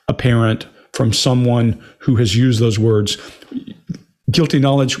a parent, from someone who has used those words. Guilty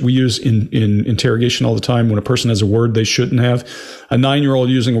knowledge we use in interrogation all the time when a person has a word they shouldn't have. A 9-year-old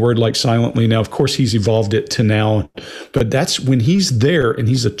using a word like silently. Now, of course, he's evolved it to now, but that's when he's there and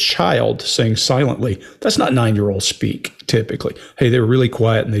he's a child saying silently. That's not 9-year-old speak, typically. Hey, they were really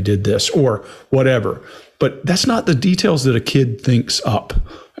quiet and they did this or whatever. But that's not the details that a kid thinks up,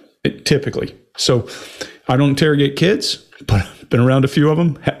 typically. So I don't interrogate kids, but I've been around a few of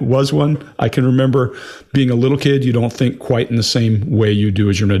them, was one. I can remember being a little kid, you don't think quite in the same way you do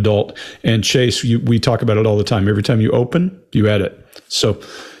as you're an adult. And Chase, we talk about it all the time. Every time you open, you edit. So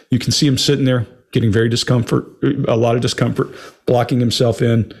you can see him sitting there getting a lot of discomfort, blocking himself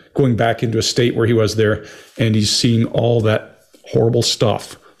in, going back into a state where he was there, and he's seeing all that horrible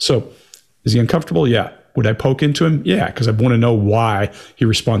stuff. So is he uncomfortable? Yeah. Would I poke into him? Yeah, because I want to know why he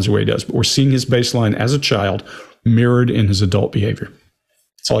responds the way he does. But we're seeing his baseline as a child mirrored in his adult behavior.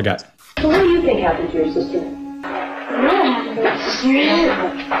 That's all I got. So what do you think happened to your sister? What happened to my sister?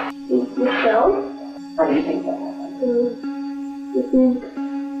 You killed? How do you think that happened? I think,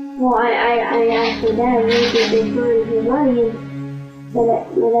 well, I asked my dad, where did they find her body? And my dad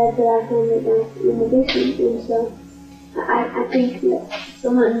said I found it in the basement. And so I think that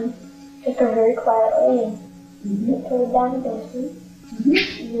someone took her very quietly and put her down the basement.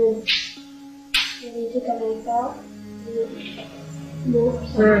 And then he took a knife out and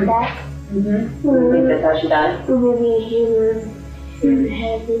something back. You think that's how she died? Or maybe a hammer in her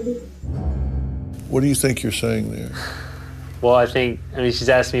head, maybe. What do you think you're saying there? Well, I mean, she's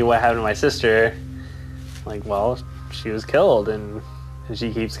asked me what happened to my sister. Like, well, she was killed, and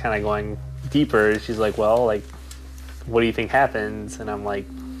she keeps kind of going deeper. She's like, well, like, what do you think happened? And I'm like,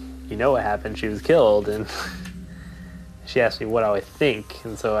 you know what happened, she was killed. And she asked me what I would think,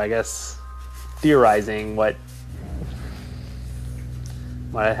 and so I guess theorizing what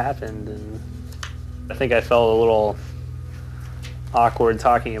had happened, and I think I felt a little awkward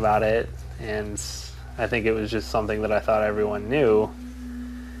talking about it, and I think it was just something that I thought everyone knew,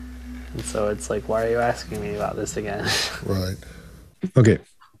 and so it's like, why are you asking me about this again? Right. Okay.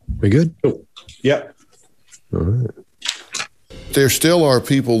 We good? Oh, yeah. All right. There still are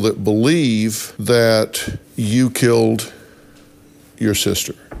people that believe that you killed your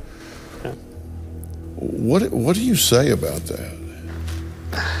sister. Yeah. What do you say about that?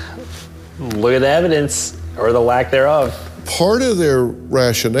 Look at the evidence, or the lack thereof. Part of their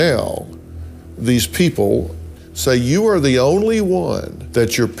rationale, these people say you are the only one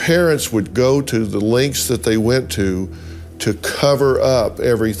that your parents would go to the lengths that they went to cover up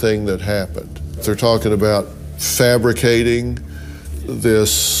everything that happened. They're talking about fabricating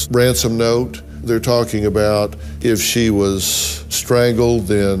this ransom note. They're talking about if she was strangled,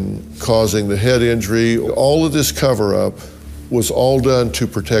 then causing the head injury. All of this cover-up was all done to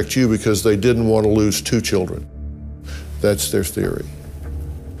protect you because they didn't want to lose 2 children. That's their theory.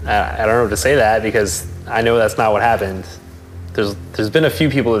 I don't know what to say that, because I know that's not what happened. There's been a few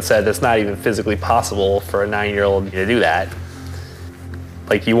people that said that's not even physically possible for a 9-year-old to do that.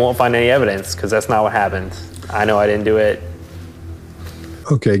 Like, you won't find any evidence because that's not what happened. I know I didn't do it.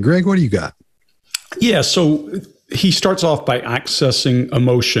 Okay, Greg, what do you got? Yeah, so he starts off by accessing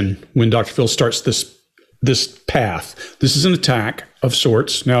emotion when Dr. Phil starts this path. This is an attack of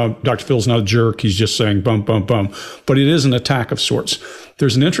sorts. Now, Dr. Phil's not a jerk. He's just saying bum, bum, bum. But it is an attack of sorts.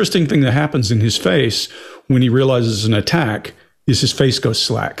 There's an interesting thing that happens in his face when he realizes it's an attack is his face goes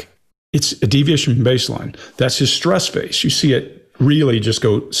slack. It's a deviation from baseline. That's his stress face. You see it really just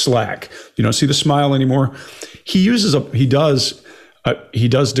go slack. You don't see the smile anymore. He does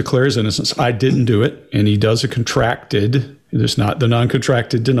declare his innocence. I didn't do it. And he does a contracted, there's not the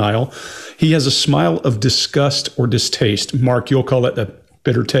non-contracted denial. He has a smile of disgust or distaste. Mark, you'll call it the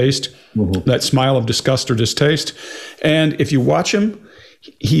bitter taste, that smile of disgust or distaste. And if you watch him,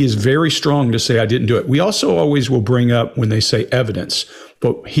 he is very strong to say, I didn't do it. We also always will bring up when they say evidence,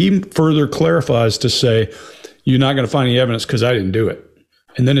 but he further clarifies to say, you're not going to find any evidence because I didn't do it.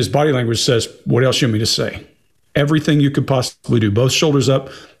 And then his body language says, what else you want me to say? Everything you could possibly do, both shoulders up,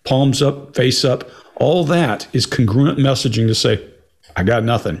 palms up, face up, all that is congruent messaging to say, I got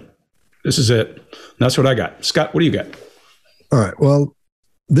nothing. This is it. And that's what I got. Scott, what do you got? All right. Well,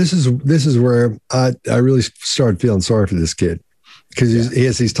 this is where I really started feeling sorry for this kid. Because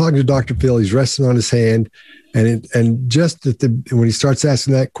he's talking to Dr. Phil, he's resting on his hand, and just when he starts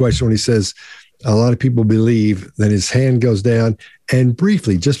asking that question, when he says, a lot of people believe, then his hand goes down, and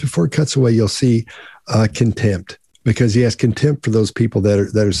briefly, just before it cuts away, you'll see contempt, because he has contempt for those people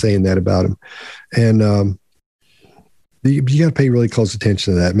that are saying that about him, and you got to pay really close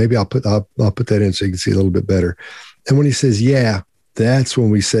attention to that. Maybe I'll put that in so you can see a little bit better. And when he says, yeah, that's when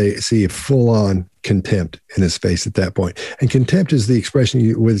we see a full-on contempt in his face at that point. And contempt is the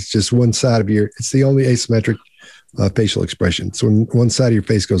expression with just one side of it's the only asymmetric facial expression. So when one side of your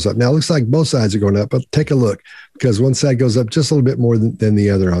face goes up. Now, it looks like both sides are going up, but take a look, because one side goes up just a little bit more than the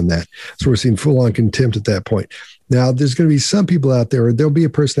other on that. So we're seeing full-on contempt at that point. Now, there's going to be some people out there, or there'll be a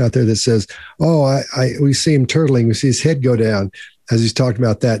person out there that says, oh, we see him turtling. We see his head go down as he's talking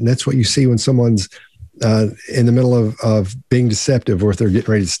about that. And that's what you see when someone's in the middle of being deceptive, or if they're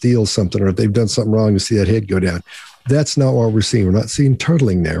getting ready to steal something, or if they've done something wrong, you see that head go down. That's not what we're seeing. We're not seeing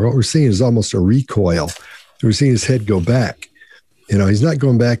turtling there. What we're seeing is almost a recoil. We're seeing his head go back. He's not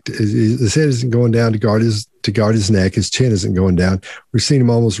going back. His head isn't going down to guard his neck. His chin isn't going down. We're seeing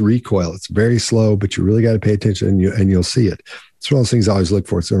him almost recoil. It's very slow, but you really got to pay attention, and you'll see it. It's one of those things I always look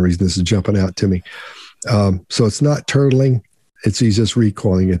for. It's the only reason this is jumping out to me. So it's not turtling. He's just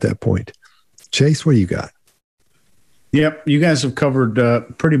recoiling at that point. Chase, what do you got? Yep, you guys have covered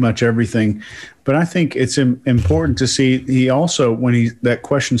pretty much everything, but I think it's important to see. He also, when that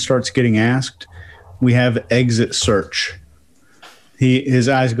question starts getting asked, we have exit search. His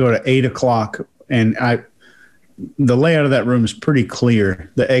eyes go to 8 o'clock, and the layout of that room is pretty clear.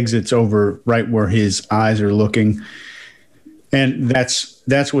 The exit's over right where his eyes are looking, and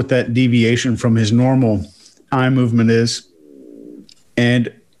that's what that deviation from his normal eye movement is,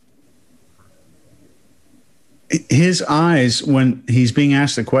 and his eyes, when he's being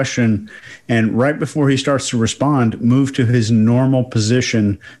asked the question and right before he starts to respond, move to his normal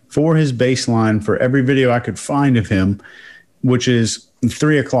position for his baseline for every video I could find of him, which is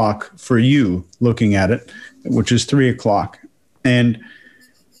 3 o'clock for you looking at it, which is 3 o'clock. And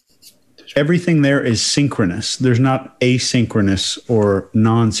everything there is synchronous. There's not asynchronous or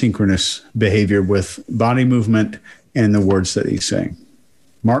non-synchronous behavior with body movement and the words that he's saying.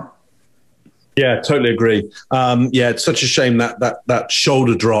 Mark? Yeah, totally agree. It's such a shame that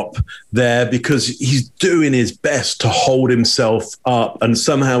shoulder drop there, because he's doing his best to hold himself up, and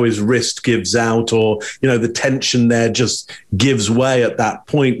somehow his wrist gives out, or the tension there just gives way at that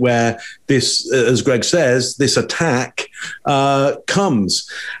point where this, as Greg says, this attack comes.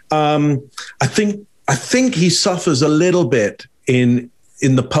 I think he suffers a little bit in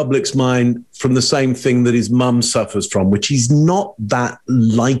the public's mind from the same thing that his mum suffers from, which he's not that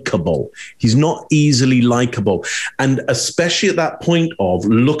likable. He's not easily likable. And especially at that point of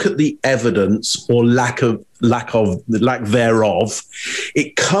look at the evidence or lack thereof,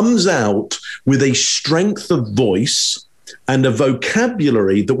 it comes out with a strength of voice and a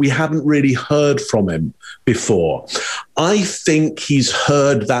vocabulary that we haven't really heard from him before. I think he's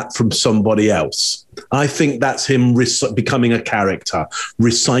heard that from somebody else. I think that's him becoming a character,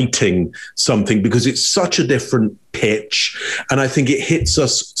 reciting something, because it's such a different pitch. And I think it hits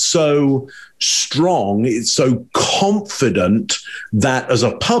us so strong, it's so confident that as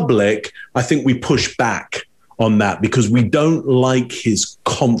a public, I think we push back on that, because we don't like his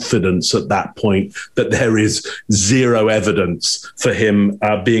confidence at that point that there is zero evidence for him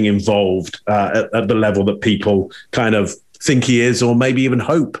being involved at the level that people kind of think he is, or maybe even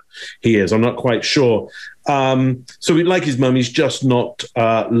hope he is. I'm not quite sure. So we like his mum. He's just not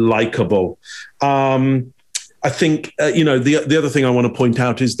likable. I think, the other thing I want to point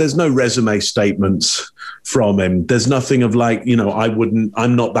out is there's no resume statements from him. There's nothing of like,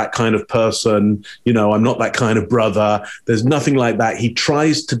 I'm not that kind of person, I'm not that kind of brother. There's nothing like that. He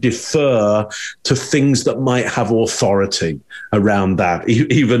tries to defer to things that might have authority around that.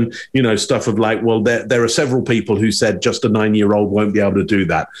 Even, stuff of like, well, there are several people who said just a 9-year-old won't be able to do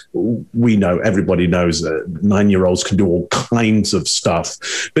that. We know, everybody knows that 9-year-olds can do all kinds of stuff,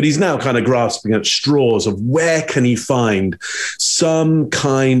 but he's now kind of grasping at straws of where can he find some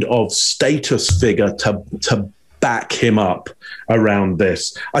kind of status figure to back him up around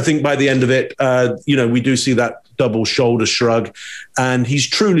this. I think by the end of it, we do see that double shoulder shrug, and he's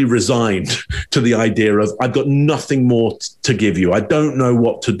truly resigned to the idea of, I've got nothing more to give you. I don't know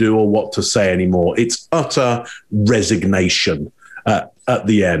what to do or what to say anymore. It's utter resignation at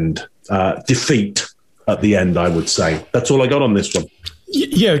the end, defeat at the end, I would say. That's all I got on this one.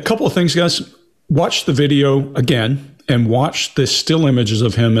 Yeah, a couple of things, guys. Watch the video again and watch the still images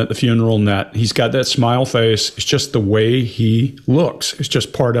of him at the funeral and that. He's got that smile face. It's just the way he looks. It's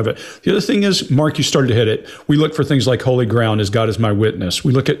just part of it. The other thing is, Mark, you started to hit it. We look for things like holy ground, as God is my witness.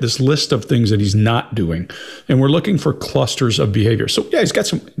 We look at this list of things that he's not doing, and we're looking for clusters of behavior. So yeah,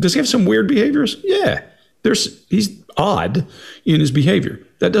 does he have some weird behaviors? Yeah. He's odd in his behavior.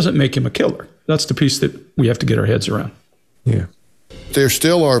 That doesn't make him a killer. That's the piece that we have to get our heads around. Yeah. There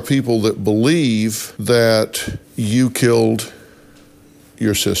still are people that believe that you killed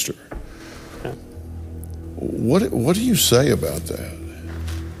your sister. Yeah. What do you say about that?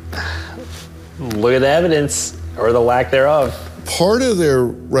 Look at the evidence, or the lack thereof. Part of their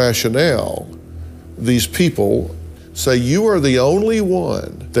rationale, these people say you are the only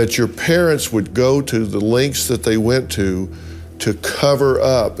one that your parents would go to the lengths that they went to cover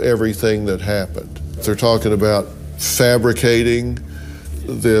up everything that happened. They're talking about fabricating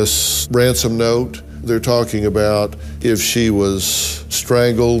this ransom note. They're talking about if she was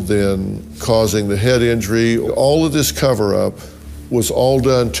strangled, then causing the head injury. All of this cover-up was all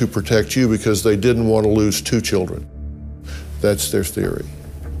done to protect you because they didn't want to lose 2 children. That's their theory.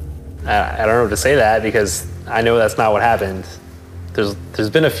 I don't know what to say that, because I know that's not what happened. There's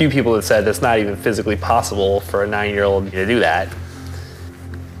been a few people that said that's not even physically possible for a 9-year-old to do that.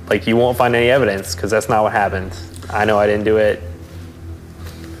 Like, you won't find any evidence because that's not what happened. I know I didn't do it.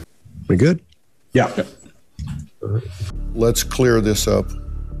 We good? Yeah. Let's clear this up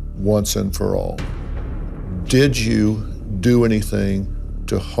once and for all. Did you do anything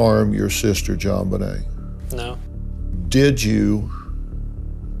to harm your sister, JonBenet? No. Did you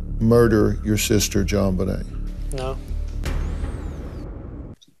murder your sister, JonBenet? No.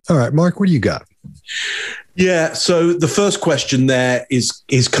 All right, Mark, what do you got? Yeah, so the first question there is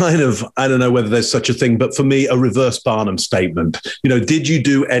kind of, I don't know whether there's such a thing, but for me, a reverse Barnum statement. Did you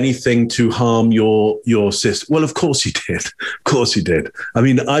do anything to harm your sister? Well, of course you did. Of course you did. I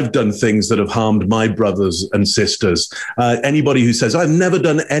mean, I've done things that have harmed my brothers and sisters. Anybody who says, I've never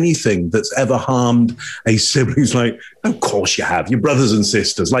done anything that's ever harmed a sibling is like, of course you have. Your brothers and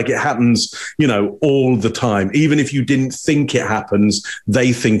sisters. Like, it happens, all the time. Even if you didn't think it happens,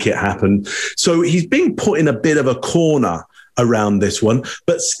 they think it happened. So he's being put in a bit of a corner around this one,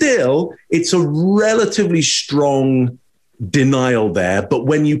 but still, it's a relatively strong denial there. But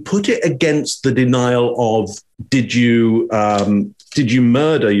when you put it against the denial of, did you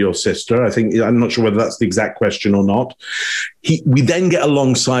murder your sister? I'm not sure whether that's the exact question or not. We then get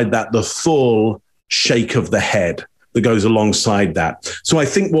alongside that the full shake of the head that goes alongside that. So I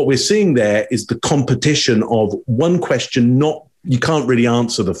think what we're seeing there is the competition of one question. You can't really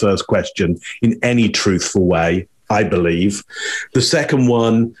answer the first question in any truthful way, I believe. The second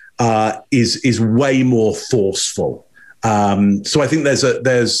one is way more forceful. So I think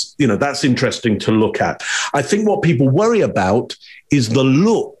that's interesting to look at. I think what people worry about is the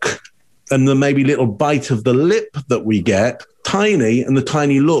look and the maybe little bite of the lip that we get, tiny, and the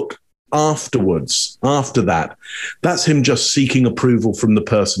tiny look afterwards, after that. That's him just seeking approval from the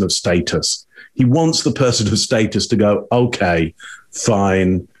person of status. He wants the person of status to go, okay,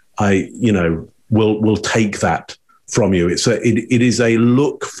 fine, we'll take that from you. It is a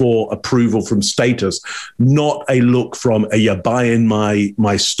look for approval from status, not a look from, are you buying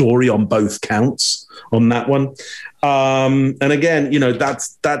my story on both counts on that one? And again,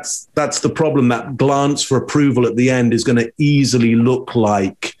 that's the problem. That glance for approval at the end is going to easily look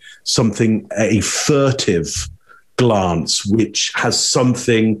like a furtive glance, which has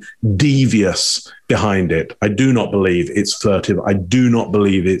something devious behind it. I do not believe it's furtive. I do not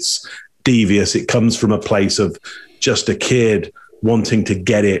believe it's devious. It comes from a place of just a kid wanting to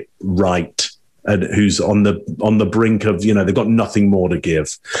get it right, and who's on the brink of, they've got nothing more to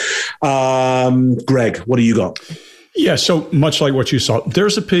give. Greg, what do you got? Yeah, so much like what you saw,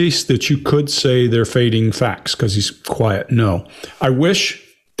 there's a piece that you could say they're fading facts because he's quiet. No. I wish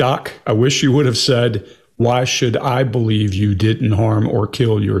you would have said, why should I believe you didn't harm or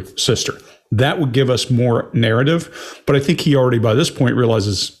kill your sister? That would give us more narrative. But I think he already by this point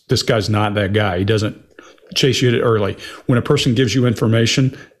realizes this guy's not that guy. He doesn't chase you at it early. When a person gives you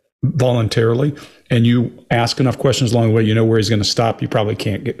information voluntarily and you ask enough questions along the way, you know where he's going to stop. You probably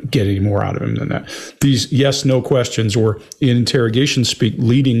can't get any more out of him than that. These yes, no questions, or in interrogation speak,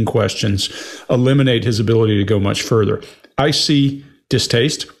 leading questions, eliminate his ability to go much further. I see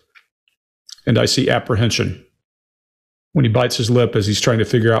distaste and I see apprehension when he bites his lip as he's trying to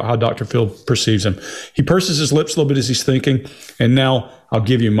figure out how Dr. Phil perceives him. He purses his lips a little bit as he's thinking. And now I'll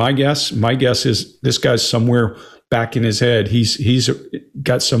give you my guess. My guess is this guy's somewhere back in his head. He's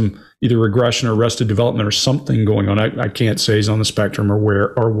got some either regression or arrested development or something going on. I can't say he's on the spectrum or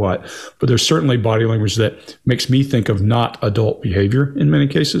where or what, but there's certainly body language that makes me think of not adult behavior in many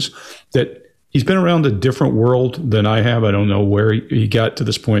cases, that he's been around a different world than I have. I don't know where he got to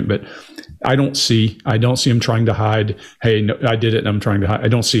this point, but I don't see him trying to hide. Hey, no, I did it and I'm trying to hide. I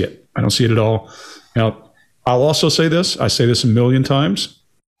don't see it. I don't see it at all. Now, I'll also say this. I say this a million times.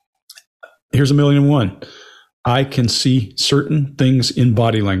 Here's 1,000,001. I can see certain things in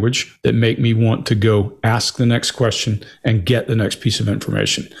body language that make me want to go ask the next question and get the next piece of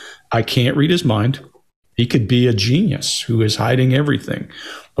information. I can't read his mind. He could be a genius who is hiding everything.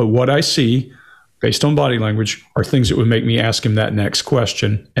 But what I see based on body language are things that would make me ask him that next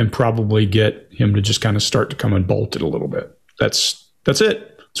question and probably get him to just kind of start to come unbolted a little bit. That's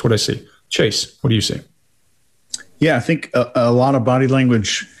it. That's what I see. Chase, what do you see? Yeah, I think a lot of body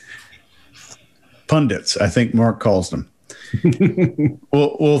language pundits, I think Mark calls them,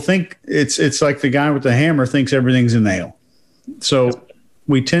 will think it's like the guy with the hammer thinks everything's a nail. So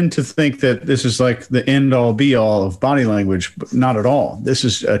we tend to think that this is like the end all be all of body language, but not at all. This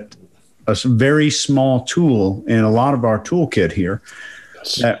is a very small tool in a lot of our toolkit here.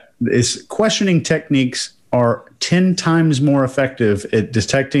 Yes. That is, questioning techniques are 10 times more effective at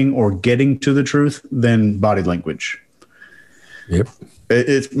detecting or getting to the truth than body language. Yep.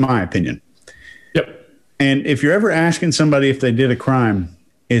 It's my opinion. Yep. And if you're ever asking somebody if they did a crime,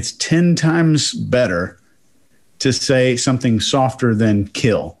 it's 10 times better to say something softer than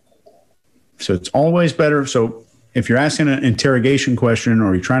kill. So it's always better. So if you're asking an interrogation question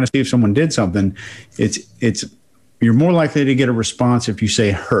or you're trying to see if someone did something, you're more likely to get a response if you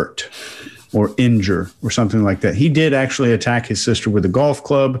say hurt or injure or something like that. He did actually attack his sister with a golf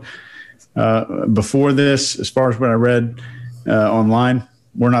club before this, as far as what I read online.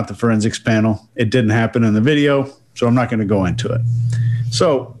 We're not the forensics panel. It didn't happen in the video, so I'm not going to go into it.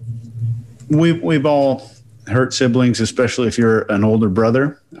 So we've all hurt siblings, especially if you're an older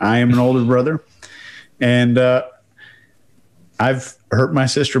brother. I am an older brother, and I've hurt my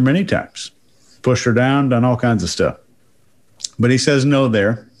sister many times, pushed her down, done all kinds of stuff. But he says no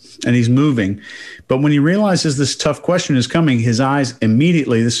there, and he's moving. But when he realizes this tough question is coming, his eyes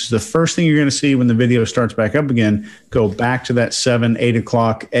immediately, this is the first thing you're going to see when the video starts back up again, go back to that 7, 8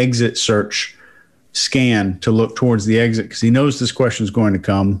 o'clock exit search scan to look towards the exit, because he knows this question is going to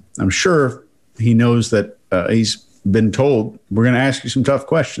come. I'm sure he knows that he's been told, we're going to ask you some tough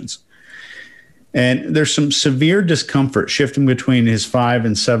questions. And there's some severe discomfort shifting between his 5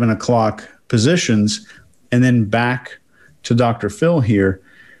 and 7 o'clock positions and then back to Dr. Phil here.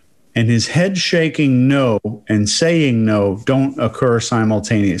 And his head shaking no and saying no don't occur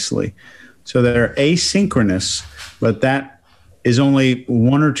simultaneously. So they're asynchronous, but that is only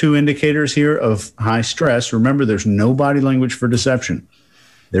 1 or 2 indicators here of high stress. Remember, there's no body language for deception.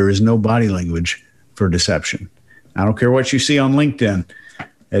 There is no body language for deception. I don't care what you see on LinkedIn.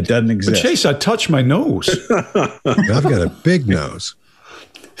 It doesn't exist. But Chase, I touched my nose. I've got a big nose.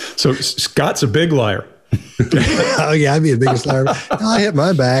 So Scott's a big liar. Oh, yeah, I'd be the biggest liar. I hit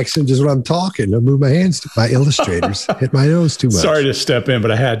my backs and just when I'm talking, I move my hands. My illustrators hit my nose too much. Sorry to step in,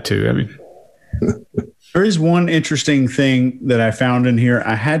 but I had to. I mean, There is one interesting thing that I found in here.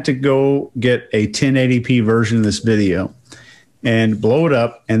 I had to go get a 1080p version of this video and blow it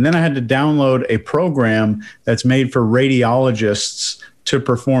up. And then I had to download a program that's made for radiologists to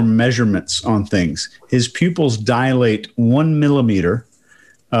perform measurements on things. His pupils dilate 1 millimeter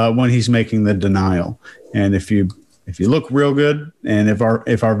when he's making the denial. And if you look real good, and if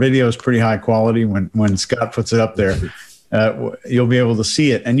our video is pretty high quality, when Scott puts it up there, you'll be able to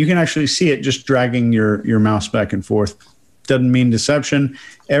see it. And you can actually see it just dragging your mouse back and forth. Doesn't mean deception.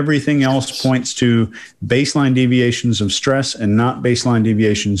 Everything else points to baseline deviations of stress and not baseline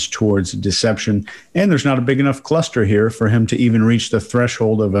deviations towards deception. And there's not a big enough cluster here for him to even reach the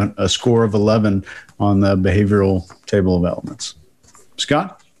threshold of a score of 11 on the behavioral table of elements.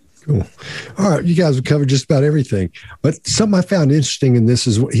 Scott? Cool. All right. You guys have covered just about everything. But something I found interesting in this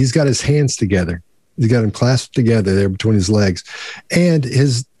is he's got his hands together. He's got them clasped together there between his legs. And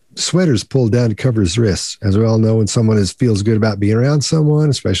his sweater's pulled down to cover his wrists. As we all know, when someone feels good about being around someone,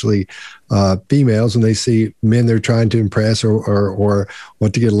 especially females, when they see men they're trying to impress or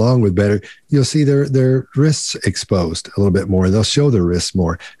want to get along with better, you'll see their wrists exposed a little bit more. They'll show their wrists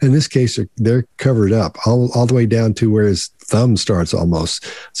more. In this case, they're covered up all the way down to where his thumb starts almost.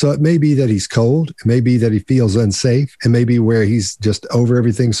 So it may be that he's cold. It may be that he feels unsafe. It may be where he's just over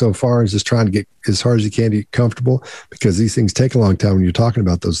everything so far and just trying to get as hard as he can to get comfortable, because these things take a long time when you're talking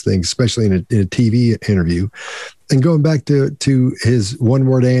about those things, especially in a TV interview. And going back to his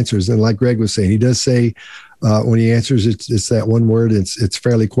one-word answers, and like Greg was saying, he does say when he answers, it's that one word. It's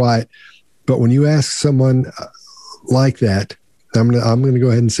fairly quiet. But when you ask someone like that, I'm gonna go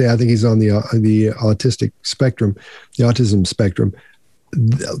ahead and say I think he's on the autistic spectrum, the autism spectrum.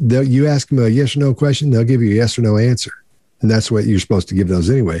 You ask him a yes or no question, they'll give you a yes or no answer, and that's what you're supposed to give those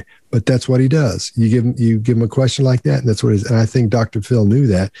anyway. But that's what he does. You give him a question like that, and that's what it is. And I think Dr. Phil knew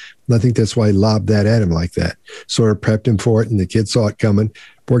that, and I think that's why he lobbed that at him like that, sort of prepped him for it, and the kid saw it coming,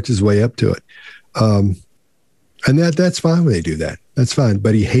 worked his way up to it. And that's fine when they do that. That's fine.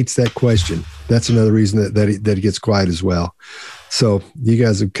 But he hates that question. That's another reason that he gets quiet as well. So you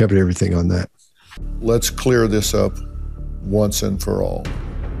guys have covered everything on that. Let's clear this up once and for all.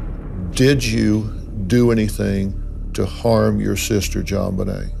 Did you do anything to harm your sister,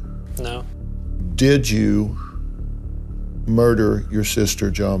 JonBenet? No. Did you murder your sister,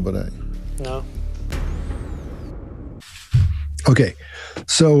 JonBenet? No. Okay.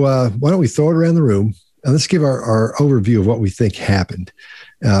 So why don't we throw it around the room, and let's give our overview of what we think happened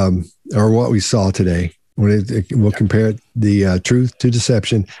or what we saw today. We'll compare the truth to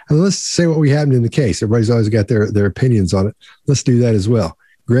deception. And let's say what we happened in the case. Everybody's always got their opinions on it. Let's do that as well.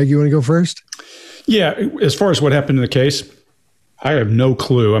 Greg, you want to go first? Yeah. As far as what happened in the case, I have no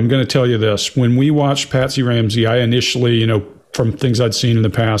clue. I'm going to tell you this. When we watched Patsy Ramsey, I initially, from things I'd seen in the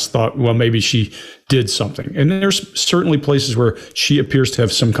past, thought, well, maybe she did something. And there's certainly places where she appears to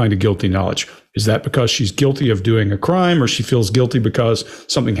have some kind of guilty knowledge. Is that because she's guilty of doing a crime, or she feels guilty because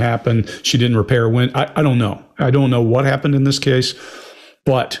something happened, she didn't repair I don't know. I don't know what happened in this case.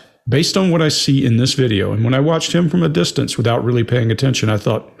 But based on what I see in this video, and when I watched him from a distance without really paying attention, I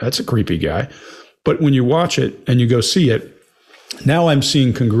thought, that's a creepy guy. But when you watch it and you go see it, now I'm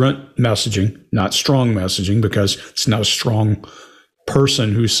seeing congruent messaging, not strong messaging, because it's not a strong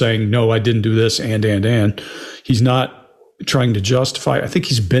person who's saying, no, I didn't do this, and. He's not trying to justify. I think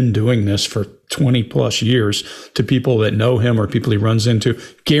he's been doing this for 20 plus years to people that know him or people he runs into.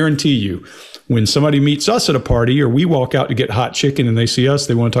 Guarantee you, when somebody meets us at a party or we walk out to get hot chicken and they see us,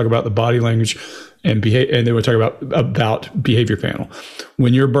 they want to talk about the body language and they want to talk about behavior panel.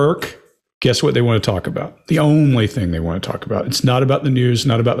 When you're Burke, guess what they want to talk about? The only thing they want to talk about. It's not about the news,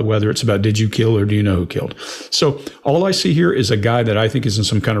 not about the weather. It's about, did you kill or do you know who killed? So all I see here is a guy that I think is in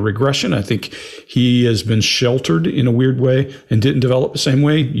some kind of regression. I think he has been sheltered in a weird way and didn't develop the same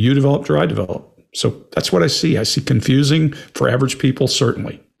way you developed or I developed. So that's what I see. I see confusing for average people,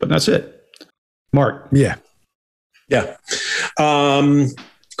 certainly. But that's it. Mark. Yeah. Yeah.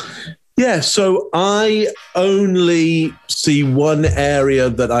 So I only see one area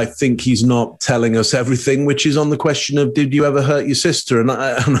that I think he's not telling us everything, which is on the question of, did you ever hurt your sister? And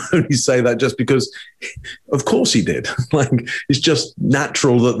I only say that just because, of course he did. It's just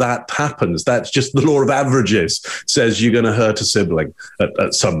natural that happens. That's just the law of averages says you're going to hurt a sibling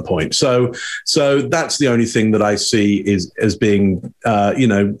at some point. So that's the only thing that I see as being,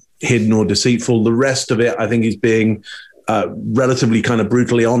 hidden or deceitful. The rest of it, I think, is being relatively kind of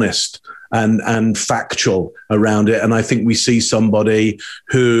brutally honest and factual around it. And I think we see somebody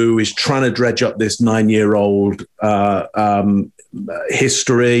who is trying to dredge up this 9-year-old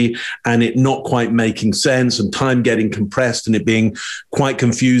history and it not quite making sense and time getting compressed and it being quite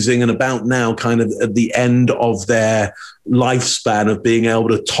confusing, and about now kind of at the end of their lifespan of being able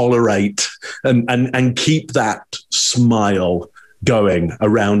to tolerate and keep that smile going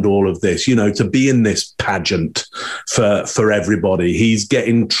around all of this, you know, to be in this pageant for everybody. He's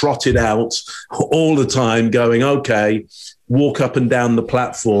getting trotted out all the time going, okay, walk up and down the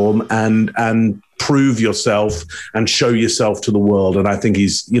platform and prove yourself and show yourself to the world. And I think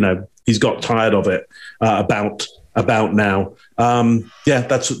he's got tired of it about now. Yeah,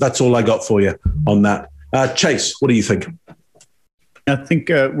 that's all I got for you on that. Chase, what do you think? I think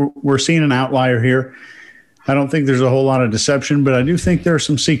we're seeing an outlier here. I don't think there's a whole lot of deception, but I do think there are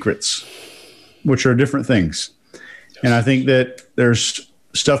some secrets, which are different things. And I think that there's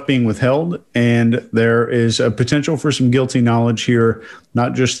stuff being withheld, and there is a potential for some guilty knowledge here.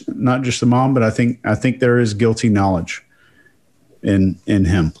 Not just the mom, but I think there is guilty knowledge in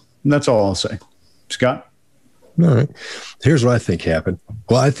him. And that's all I'll say. Scott? All right. Here's what I think happened.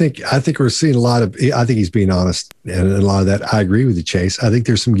 Well, I think we're seeing a lot of, I think he's being honest, and a lot of that, I agree with you, Chase. I think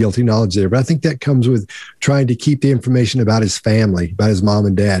there's some guilty knowledge there, but I think that comes with trying to keep the information about his family, about his mom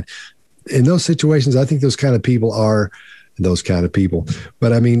and dad. In those situations, I think those kind of people are those kind of people.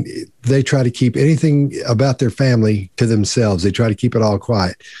 But I mean, they try to keep anything about their family to themselves. They try to keep it all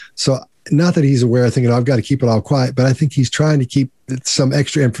quiet. So not that he's aware of thinking, I've got to keep it all quiet, but I think he's trying to keep some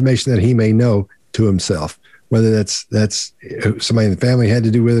extra information that he may know to himself. Whether that's somebody in the family had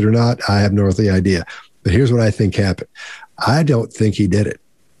to do with it or not, I have no earthly idea. But here's what I think happened. I don't think he did it.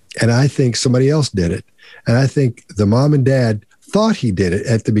 And I think somebody else did it. And I think the mom and dad thought he did it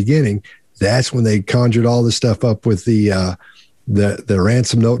at the beginning. That's when they conjured all this stuff up with the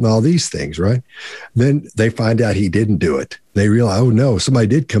ransom note and all these things, right? Then they find out he didn't do it. They realize, oh no, somebody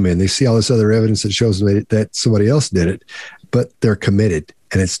did come in. They see all this other evidence that shows them that somebody else did it, but they're committed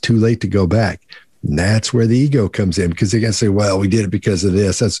and it's too late to go back. And that's where the ego comes in, because they're going to say, well, we did it because of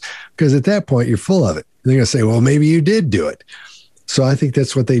this. That's because at that point you're full of it. And they're going to say, well, maybe you did do it. So I think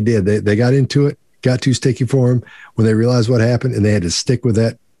that's what they did. They got into it, got too sticky for them when they realized what happened, and they had to stick with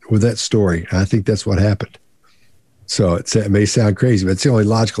that story. And I think that's what happened. So it may sound crazy, but it's the only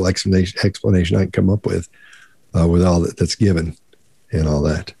logical explanation I can come up with all that's given and all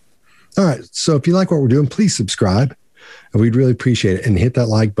that. All right. So if you like what we're doing, please subscribe. And we'd really appreciate it. And hit that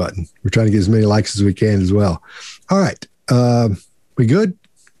like button. We're trying to get as many likes as we can as well. All right. We good?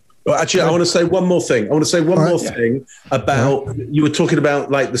 Well, actually, I want to say one more thing. Thing about, you were talking about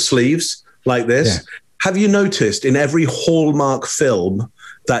like the sleeves like this. Yeah. Have you noticed in every Hallmark film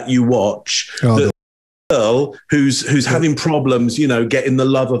that you watch, the girl who's having problems, getting the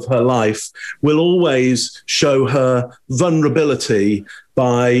love of her life, will always show her vulnerability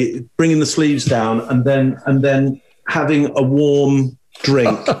by bringing the sleeves down and then having a warm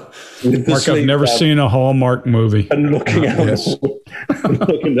drink. Mark, I've never seen a Hallmark movie. And looking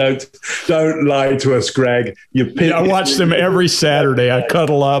out. Don't lie to us, Greg. I watch them every Saturday. I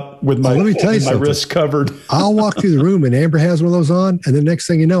cuddle up with my wrists covered. I'll walk through the room and Amber has one of those on. And the next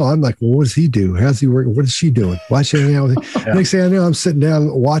thing you know, I'm like, well, what does he do? How's he working? What is she doing? Why is she hanging out with him? Yeah. Next thing I know, I'm sitting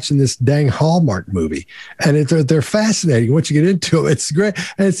down watching this dang Hallmark movie. And they're fascinating. Once you get into it, it's great.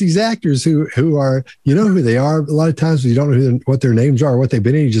 And it's these actors who are, you know who they are. A lot of times you don't know what their names are, what they've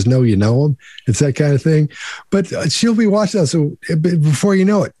been in. You just know you know them. It's that kind of thing. But she'll be watching that. So before you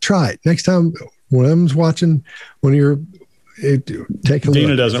know it, try it. Next time when I'm watching, when you're take a look.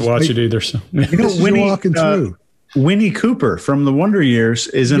 Dina doesn't watch it either. So Winnie, walking through. Winnie Cooper from the Wonder Years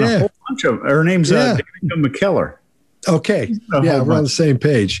is in a whole bunch of, her name's Danica McKellar. Okay. Yeah, we're on the same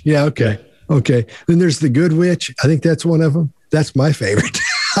page. Yeah. Okay. Yeah. Okay. Then there's The Good Witch. I think that's one of them. That's my favorite.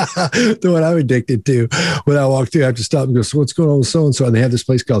 The one I'm addicted to. When I walk through, I have to stop and go, so what's going on with so-and-so? And they have this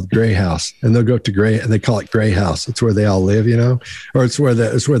place called Gray House. And they'll go to Gray, and they call it Gray House. It's where they all live, or it's where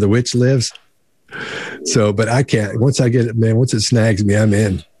the witch lives. So, but I can't. Once I get it, man, once it snags me, I'm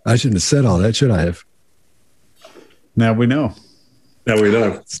in. I shouldn't have said all that, should I have? Now we know.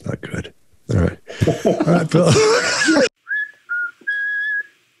 It's not good. All right. All right, Phil.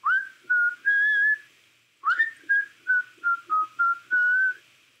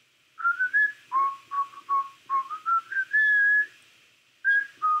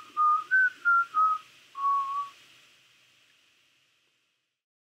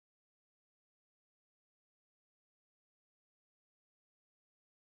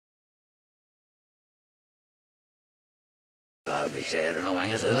 Bị xe nó mang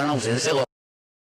cái sự nó không xịn xịn